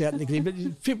referees to a certain degree,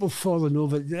 but people falling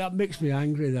over, that makes me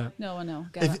angry. That. No, I know.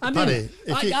 Get If- it. Paddy,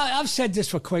 if you- I've said this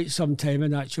for quite some time,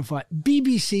 in actual fact.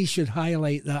 BBC should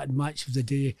highlight that in Match of the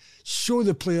Day. Show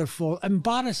the player fall,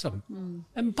 embarrass them.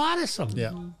 Embarrass them.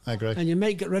 Yeah, I agree. And you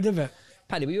might get rid of it.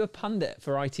 Paddy, were you a pundit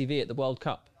for ITV at the World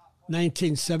Cup?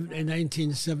 1970,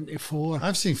 1974.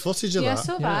 I've seen footage of Yeah, that.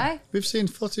 so have I. We've seen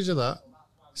footage of that.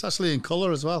 It's actually in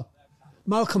colour as well.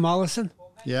 Malcolm Allison.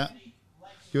 Yeah.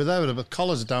 You were there with the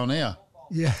collars down here.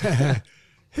 Yeah.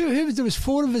 who was, there was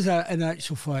 4 of us in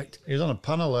actual fact. He was on a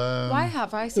panel. Why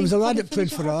have I seen There was a lad that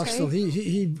footage played of for that Arsenal. too?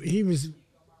 He was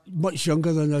much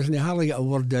younger than us and he hardly got a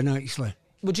word in actually.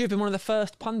 Would you have been one of the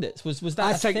first pundits? Was that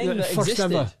I a think thing that that first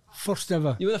existed? ever. First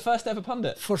ever. You were the first ever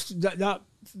pundit?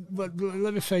 But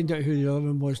let me find out who the other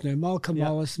one was now. Malcolm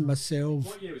Allison, myself.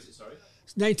 What year was it, sorry?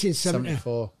 It's 1970.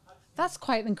 74. That's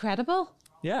quite incredible.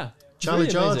 Yeah. Charlie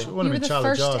Really George. amazing. It wouldn't You were have the been Charlie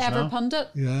first George ever now. pundit.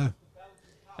 Yeah.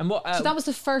 And what? So that was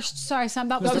the first. Sorry, Sam.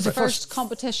 That was was the the first first-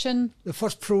 competition. The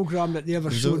first programme that they ever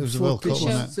was a- showed. it was a 4 World Cup, people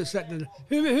wasn't it? sitting in-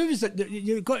 Who was it?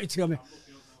 You've got to tell me.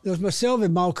 There was myself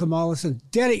and Malcolm Allison.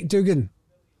 Derek Dugan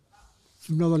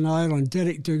from Northern Ireland.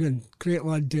 Derek Dugan. Great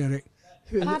lad, Derek.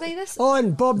 Paddy, this. Oh,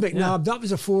 and Bob McNabb. That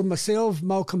was a 4. Myself,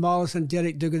 Malcolm Allison,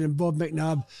 Derek Dugan, and Bob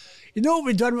McNabb. You know what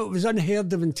we'd done? What was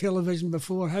unheard of in television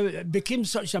before? How it became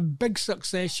such a big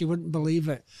success, you wouldn't believe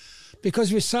it.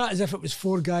 Because we sat as if it was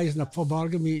 4 guys in a pub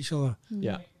arguing with each other.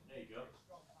 Yeah.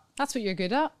 That's what you're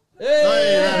good at. Hey!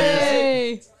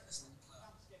 Hey!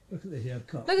 Look at the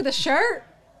haircut. Look at the shirt.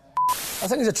 I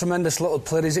think he's a tremendous little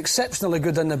player. He's exceptionally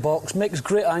good in the box, makes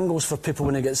great angles for people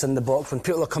when he gets in the box, when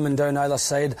people are coming down either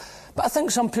side. But I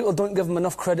think some people don't give him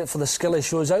enough credit for the skill he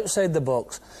shows outside the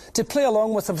box. To play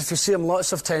along with him, if you see him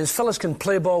lots of times, fellas can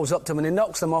play balls up to him and he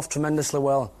knocks them off tremendously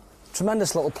well.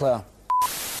 Tremendous little player.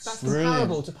 That's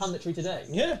comparable to punditry today.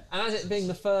 Yeah. And as it being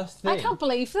the first thing. I can't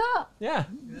believe that. Yeah.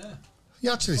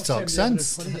 You actually talk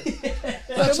sense. You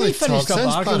We actually talk finished up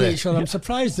sense, arguing with Paddy. each other. I'm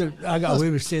surprised that I got away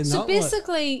with saying So that.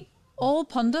 basically, all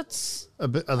pundits. Are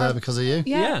there because of you?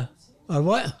 Yeah. Or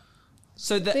what?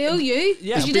 So that. They owe you.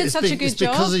 Yeah. Because you did It's such a good it's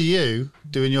job. because of you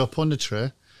doing your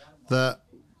punditry that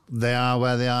they are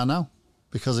where they are now.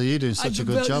 Because of you doing such a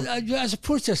good job. I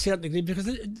suppose to a certain degree, because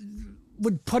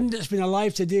would pundits been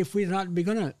alive today if we hadn't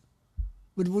begun it?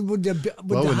 Would there be, would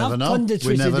Well, they we have never know. punditry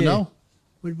We never today? know.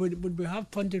 Would we have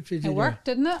punditry today? It worked,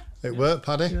 didn't it? It worked,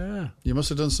 Paddy. Yeah. You must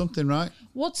have done something right.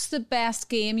 What's the best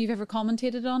game you've ever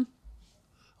commentated on?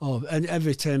 Oh, and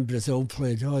every time Brazil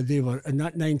played, they were, in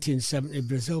that 1970,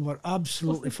 Brazil were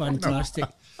absolutely fantastic.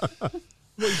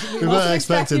 We wasn't weren't expecting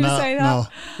expecting you to that. say No,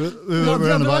 we No,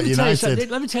 were on but about let me tell you United. something.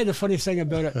 Let me tell you the funny thing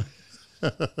about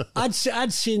it.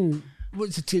 I'd seen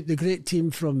what's the team, the great team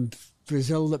from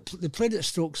Brazil that they played at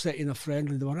Stoke City in a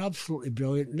friendly. They were absolutely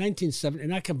brilliant. In 1970,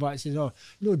 and I come back and said, "Oh,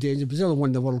 no danger. Brazil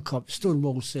won the World Cup.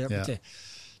 Stonewall certainty." Yeah.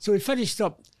 So we finished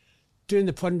up doing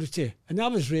the punditry, and I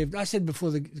was raved. I said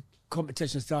before the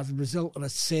competition started, Brazil are a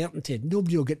certainty.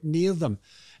 Nobody will get near them,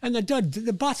 and they did.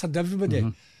 They battered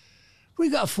everybody. We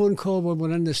got a phone call when we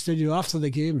were in the studio after the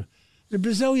game. The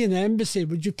Brazilian embassy,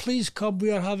 would you please come?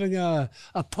 We are having a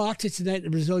party tonight at the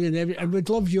Brazilian embassy, and we'd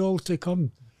love you all to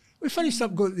come. We finished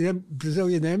up going to the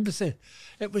Brazilian embassy.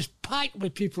 It was packed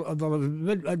with people. I don't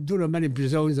know how many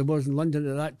Brazilians there was in London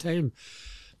at that time.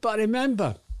 But I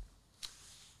remember,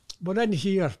 we're in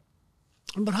here,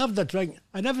 and we're having a drink,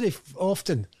 and every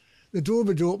often, the door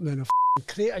would open and a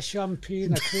crate of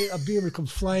champagne, a crate of beer would come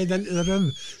flying into the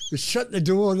room. We'd shut the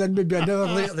door, and then maybe an hour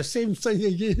later, the same thing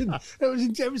again.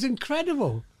 It was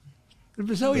incredible. The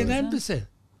Brazilian embassy.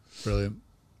 Brilliant.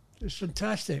 It's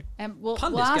fantastic. We'll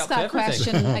Pundits ask get up that to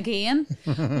everything. question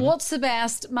again. What's the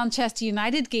best Manchester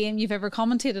United game you've ever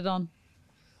commentated on?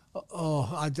 Oh,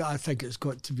 I think it's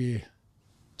got to be.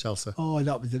 Chelsea. Oh,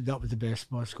 that was the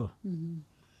best, Moscow.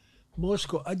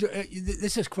 Moscow.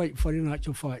 This is quite funny in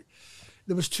actual fact.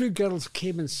 There was 2 girls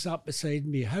came and sat beside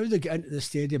me. How they get into the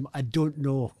stadium, I don't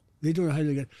know. They don't know how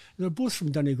they get. They're both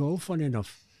from Donegal, funny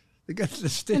enough. They get to the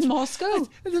stadium. In Moscow?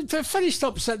 And they finished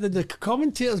up sitting in the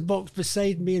commentators box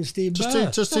beside me and Steve Just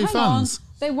Barr. two Hang on. fans.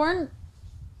 They weren't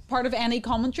part of any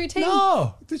commentary team?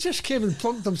 No, they just came and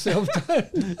plunked themselves down.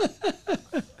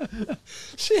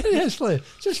 Seriously,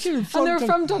 just came And they were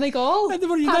from Donegal. And they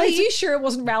were Paddy, United. are you sure it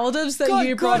wasn't relatives that God,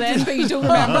 you brought God. in, but you don't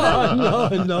remember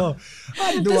them? No. I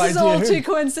had no This is idea all who- too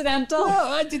coincidental. No,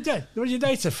 I did that. There were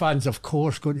United fans, of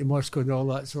course, going to Moscow and all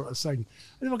that sort of thing.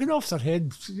 And they were going off their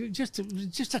head.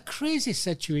 Just a crazy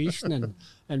situation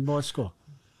in Moscow.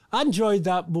 I enjoyed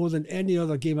that more than any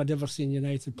other game I'd ever seen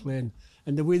United playing.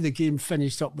 And the way the game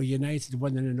finished up with United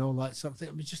winning and all that sort of thing,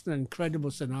 it was just an incredible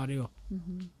scenario.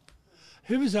 Mm-hmm.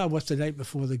 Who was I with the night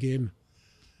before the game?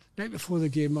 Night before the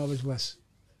game I was with.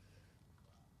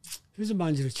 Who's the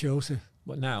manager of Chelsea?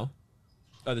 What now?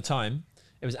 At the time,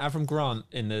 it was Avram Grant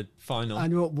in the final. I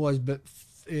know it was, but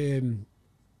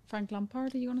Frank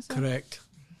Lampard, are you going to say? correct.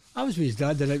 I was with his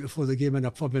dad the night before the game in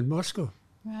a pub in Moscow.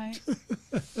 Right.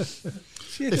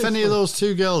 If any of those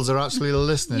two girls are actually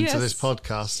listening Yes. to this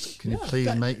podcast, can you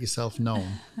please make yourself known?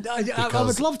 I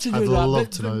would love to do I'd that. love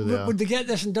but to know who they are. would they get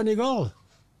this in Donegal?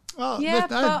 Oh, Yeah,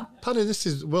 but Paddy, this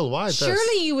is worldwide. this.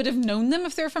 Surely you would have known them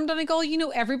if they're from Donegal. You know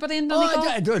everybody in Oh, Donegal.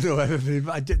 I don't know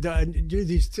everybody, but I knew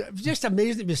these. I was just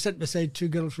amazed to be sitting beside two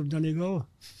girls from Donegal.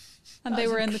 And they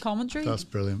were in the commentary That's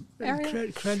brilliant. area.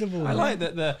 Incredible. I like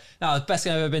that the best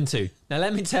game I've ever been to. Now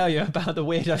let me tell you about the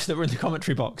weirdos that were in the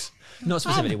commentary box. Not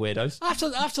specifically weirdos.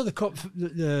 After the cup,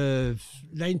 the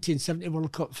 1970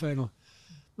 World Cup final,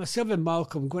 myself and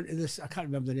Malcolm going to this. I can't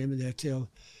remember the name of the hotel,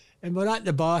 and we're at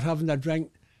the bar having a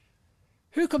drink.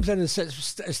 Who comes in and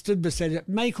stood beside it?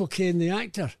 Michael Caine, the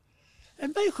actor.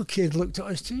 And Michael Caine looked at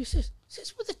us too. He says,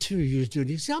 what the two of you doing?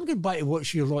 He says, I'm going back to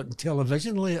watch your lot on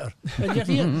television later. And you're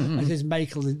here. I says,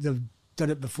 Michael, they've done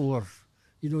it before.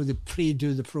 You know, they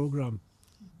pre-do the programme.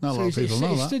 Not a lot of people know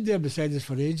he that. stood there beside us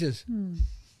for ages. I'm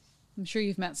sure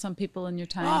you've met some people in your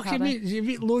time. Oh, Paddy. you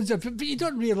meet loads of people, but you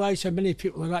don't realise how many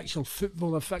people are actual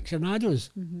football aficionados.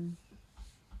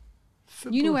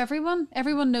 You know everyone.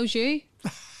 Everyone knows you.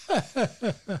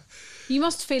 You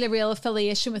must feel a real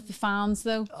affiliation with the fans,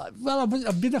 though. Well,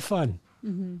 I've been a fan.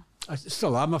 I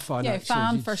still am a fan. Yeah, actually.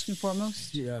 fan first and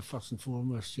foremost. Yeah, first and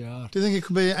foremost, yeah. Do you think it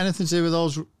could be anything to do with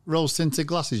those rose-tinted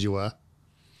glasses you wear?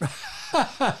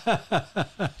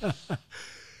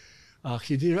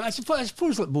 You do. I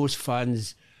suppose like most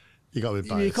fans, You got to be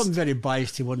you biased. become very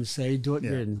biased to one side, don't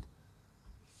you? Yeah. And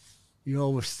you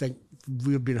always think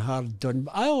we've been hard done.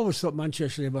 I always thought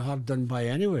Manchester United were hard done by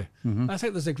anyway. I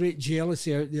think there's a great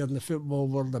jealousy out there in the football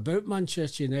world about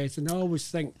Manchester United, and I always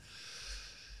think,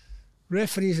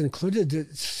 referees included,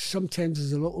 that sometimes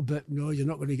there's a little bit, no, you're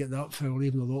not going to get that foul,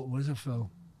 even though it was a foul.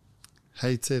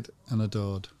 Hated and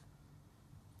adored.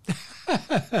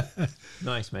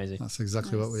 Nice, Maisie. That's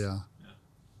exactly what we are.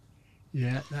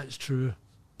 Yeah, that's true.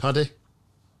 Paddy,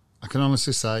 I can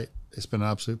honestly say it's been an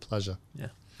absolute pleasure. Yeah.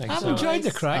 Thanks I've so much. enjoyed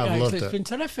the crack, I've loved actually. It's it. been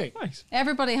terrific. Thanks.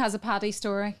 Everybody has a Paddy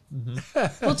story.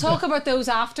 We'll talk about those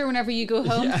after whenever you go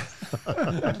home.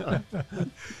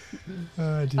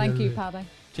 Oh, Thank you, Paddy.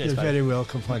 Cheers, You're Paddy. very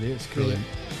welcome, Paddy. It's great. Brilliant.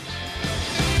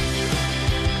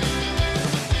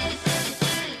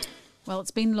 Well,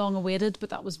 it's been long awaited, but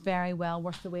that was very well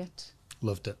worth the wait.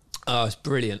 Loved it. Oh, it's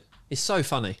brilliant. It's so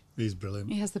funny. He's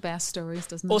brilliant. He has the best stories,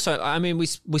 doesn't he? Also, I mean, we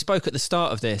spoke at the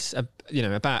start of this,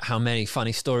 about how many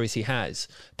funny stories he has,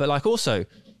 but like also,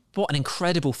 what an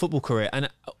incredible football career, and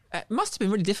it must have been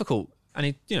really difficult. And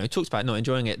he talks about not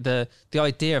enjoying it. The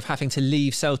idea of having to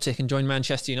leave Celtic and join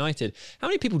Manchester United. How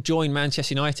many people join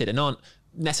Manchester United and aren't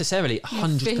necessarily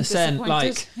 100%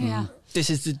 like Yeah. this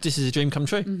is a dream come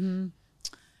true?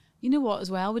 You know what, as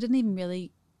well? We didn't even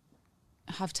really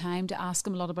have time to ask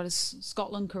him a lot about his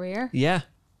Scotland career. Yeah,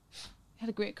 He had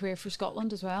a great career for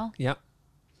Scotland as well. yeah.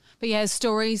 But yeah, his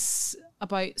stories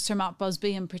about Sir Matt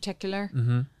Busby in particular.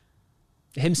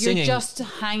 Him singing. You're just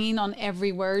hanging on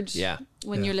every word Yeah.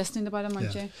 when you're listening about him,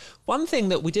 aren't Yeah. you? One thing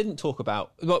that we didn't talk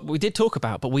about, well, we did talk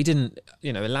about, but we didn't,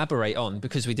 elaborate on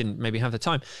because we didn't maybe have the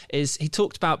time, is he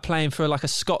talked about playing for like a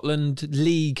Scotland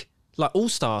League, like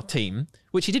all-star team,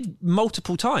 which he did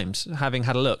multiple times, having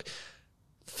had a look.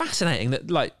 Fascinating that,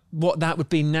 like, what that would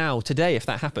be now today if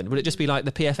that happened. Would it just be like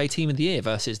the PFA team of the year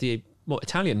versus the,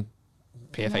 Italian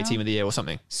PFA team of the year or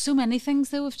something? So many things,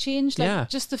 though, have changed. Like, Yeah.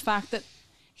 just the fact that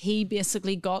he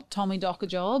basically got Tommy Dock a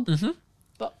job.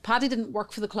 But Paddy didn't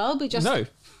work for the club. He just... No.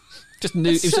 Just knew,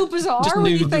 It's so bizarre just when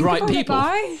knew you the think right about it people.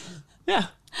 now. Yeah.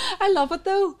 I love it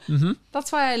though.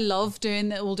 That's why I love doing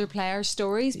the older players'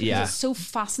 stories, because Yeah. it's so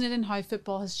fascinating how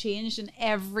football has changed in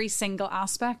every single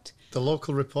aspect. The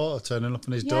local reporter turning up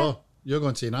on his Yeah. door. You're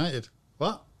going to United.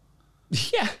 What?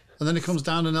 Yeah. And then he comes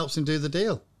down and helps him do the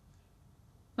deal.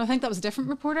 And I think that was a different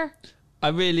reporter. I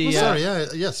really... Sorry,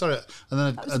 sorry. And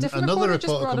then That was a different another reporter just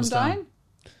reporter brought him comes down. down.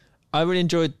 I really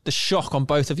enjoyed the shock on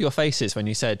both of your faces when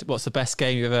you said, "What's the best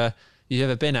game you've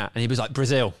ever been at?" And he was like,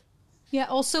 "Brazil." Yeah,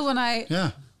 also when I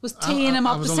Yeah. was teeing him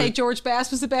up to say George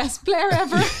Best was the best player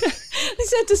ever, he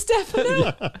said to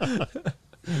Stefano.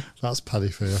 That's Paddy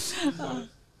for you.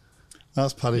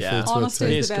 That's Paddy for you to a Honesty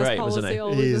T. is the best great, policy. wasn't he?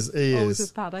 Always He always is.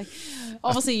 with Paddy.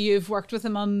 Obviously, you've worked with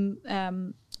him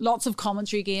on lots of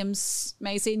commentary games,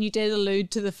 Maisie, and you did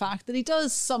allude to the fact that he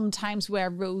does sometimes wear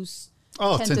rose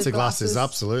Tinted glasses,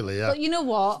 absolutely, yeah. But you know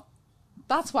what?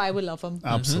 That's why we love him.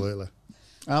 Absolutely.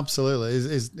 Absolutely.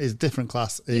 He's different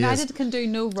class. He United is. can do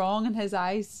no wrong in his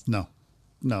eyes. No.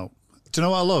 Do you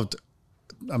know what I loved?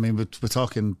 I mean, we're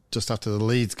talking just after the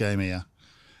Leeds game here.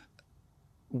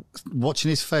 Watching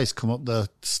his face come up the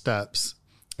steps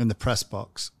in the press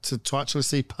box to actually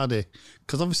see Paddy,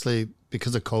 because obviously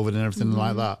because of COVID and everything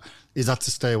like that, he's had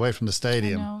to stay away from the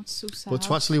stadium. I know, it's so sad. But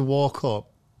to actually walk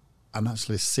up and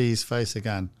actually see his face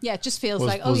again, Yeah, it just feels was,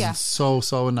 like, was yeah,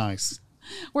 so nice.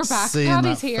 we're back. Seeing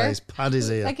Paddy's that here. face, Paddy's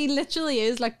here. Like he literally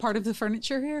is like part of the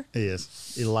furniture here. He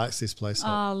is. He likes this place.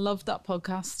 I love that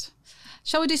podcast.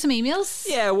 Shall we do some emails?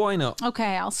 Yeah, why not?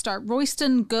 Okay, I'll start.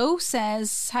 Royston Go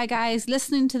says, "Hi guys,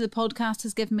 listening to the podcast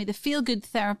has given me the feel-good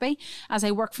therapy as I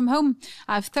work from home.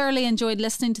 I've thoroughly enjoyed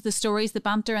listening to the stories, the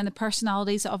banter and the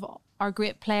personalities of our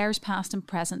great players past and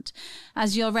present.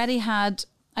 As you already had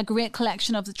a great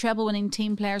collection of the treble-winning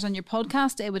team players on your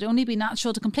podcast, it would only be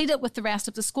natural to complete it with the rest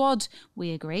of the squad."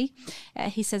 We agree.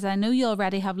 He says, "I know you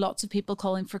already have lots of people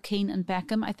calling for Keane and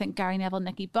Beckham. I think Gary Neville,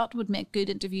 Nicky Butt would make good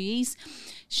interviewees,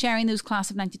 sharing those class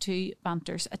of 92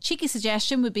 banters. A cheeky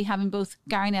suggestion would be having both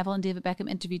Gary Neville and David Beckham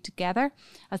interviewed together,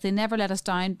 as they never let us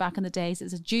down back in the days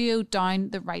as a duo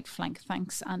down the right flank.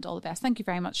 Thanks and all the best." Thank you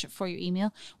very much for your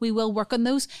email. We will work on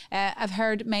those. I've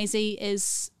heard Maisie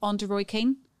is on to Roy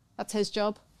Keane. That's his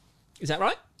job. Is that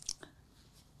right?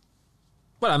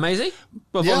 Well, amazing.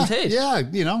 Well, Yeah, volunteered.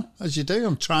 yeah, as you do.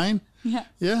 I'm trying. Yeah.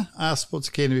 Yeah, I spoke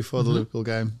to Keane before the Liverpool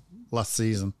game last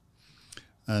season,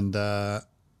 and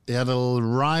he had a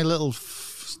wry little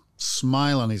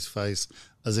smile on his face,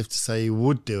 as if to say he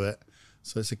would do it.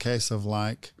 So it's a case of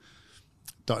like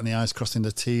dotting the I's, crossing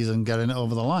the T's, and getting it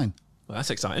over the line. Well,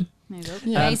 that's exciting. There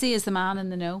you go. Maisie is the man in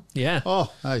the know. Yeah.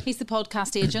 Oh, hey. He's the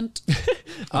podcast agent.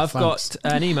 I've thanks.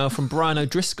 got an email from Brian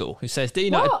O'Driscoll who says, "Do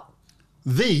you know?"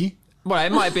 What? Well,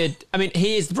 it might be. I mean,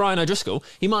 he is Brian O'Driscoll.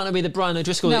 He might not be the Brian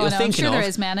O'Driscoll that No, you're I'm thinking sure of. there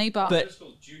is many, but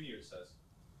Driscoll Jr. says.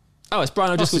 Oh, it's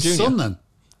Brian That's O'Driscoll his Jr. son then.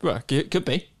 Well, could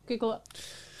be. Google it.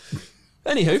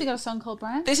 Has he Anywho, got a son called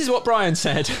Brian? this is what Brian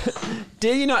said.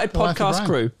 "Dear United Well, podcast Brian.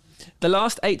 crew, the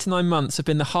last 8 to 9 months have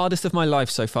been the hardest of my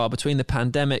life so far. Between the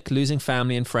pandemic, losing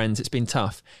family and friends, it's been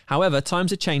tough. However,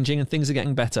 times are changing and things are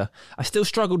getting better. I still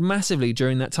struggled massively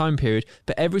during that time period,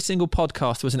 but every single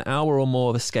podcast was an hour or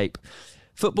more of escape.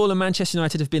 Football and Manchester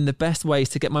United have been the best ways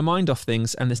to get my mind off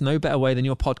things, and there's no better way than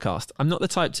your podcast. I'm not the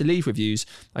type to leave reviews.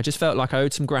 I just felt like I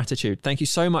owed some gratitude. Thank you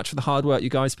so much for the hard work you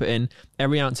guys put in.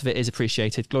 Every ounce of it is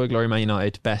appreciated. Glory, glory, Man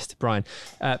United. Best, Brian."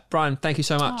 Brian, thank you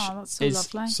so much. Oh, that's so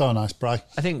lovely. So nice, Bri.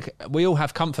 I think we all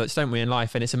have comforts, don't we, in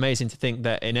life? And it's amazing to think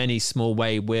that in any small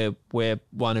way we're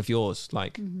one of yours.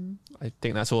 Like, I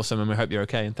think that's awesome, and we hope you're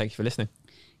okay. And thank you for listening.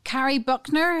 Carrie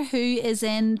Buckner, who is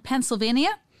in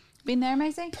Pennsylvania. Been there,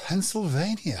 Maisie?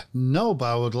 Pennsylvania. No,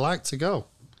 but I would like to go.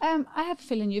 I have a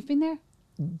feeling you've been there.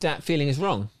 That feeling is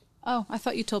wrong. Oh, I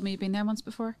thought you told me you'd been there once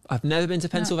before. I've never been to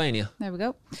Pennsylvania. There we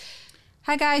go.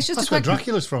 Hi guys, just That's a where quick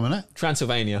Dracula's from, isn't it?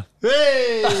 Transylvania.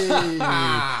 Hey!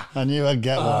 I knew I'd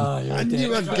get one. I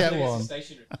knew I'd get one.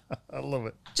 Stationary. I love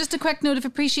it. Just a quick note of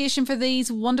appreciation for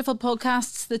these wonderful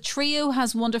podcasts. The trio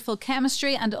has wonderful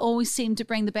chemistry and always seem to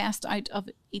bring the best out of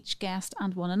each guest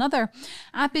and one another.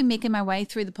 I've been making my way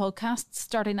through the podcasts,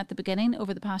 starting at the beginning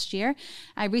over the past year.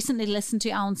 I recently listened to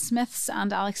Alan Smith's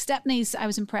and Alex Stepney's. I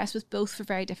was impressed with both for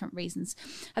very different reasons.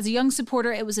 As a young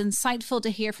supporter, it was insightful to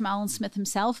hear from Alan Smith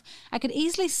himself. I could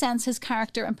easily sense his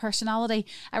character and personality,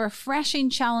 a refreshing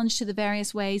challenge to the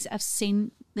various ways I've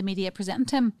seen the media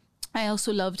present him. I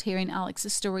also loved hearing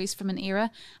Alex's stories from an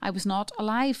era I was not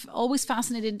alive. Always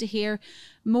fascinated to hear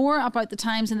more about the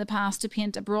times in the past to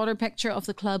paint a broader picture of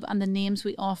the club and the names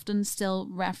we often still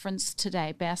reference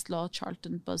today. Best Law,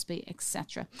 Charlton, Busby,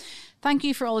 etc. Thank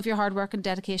you for all of your hard work and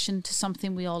dedication to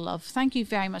something we all love. Thank you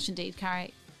very much indeed,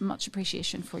 Carrie. Much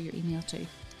appreciation for your email too.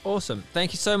 Awesome.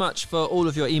 Thank you so much for all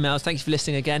of your emails. Thank you for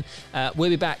listening again. We'll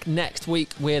be back next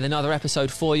week with another episode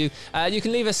for you. You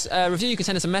can leave us a review. You can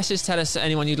send us a message. Tell us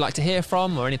anyone you'd like to hear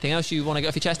from or anything else you want to get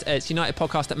off your chest. It's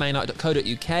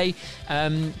unitedpodcast@manunited.co.uk.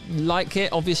 Like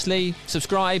it, obviously.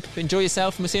 Subscribe. Enjoy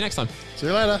yourself, and we'll see you next time. See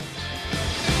you later.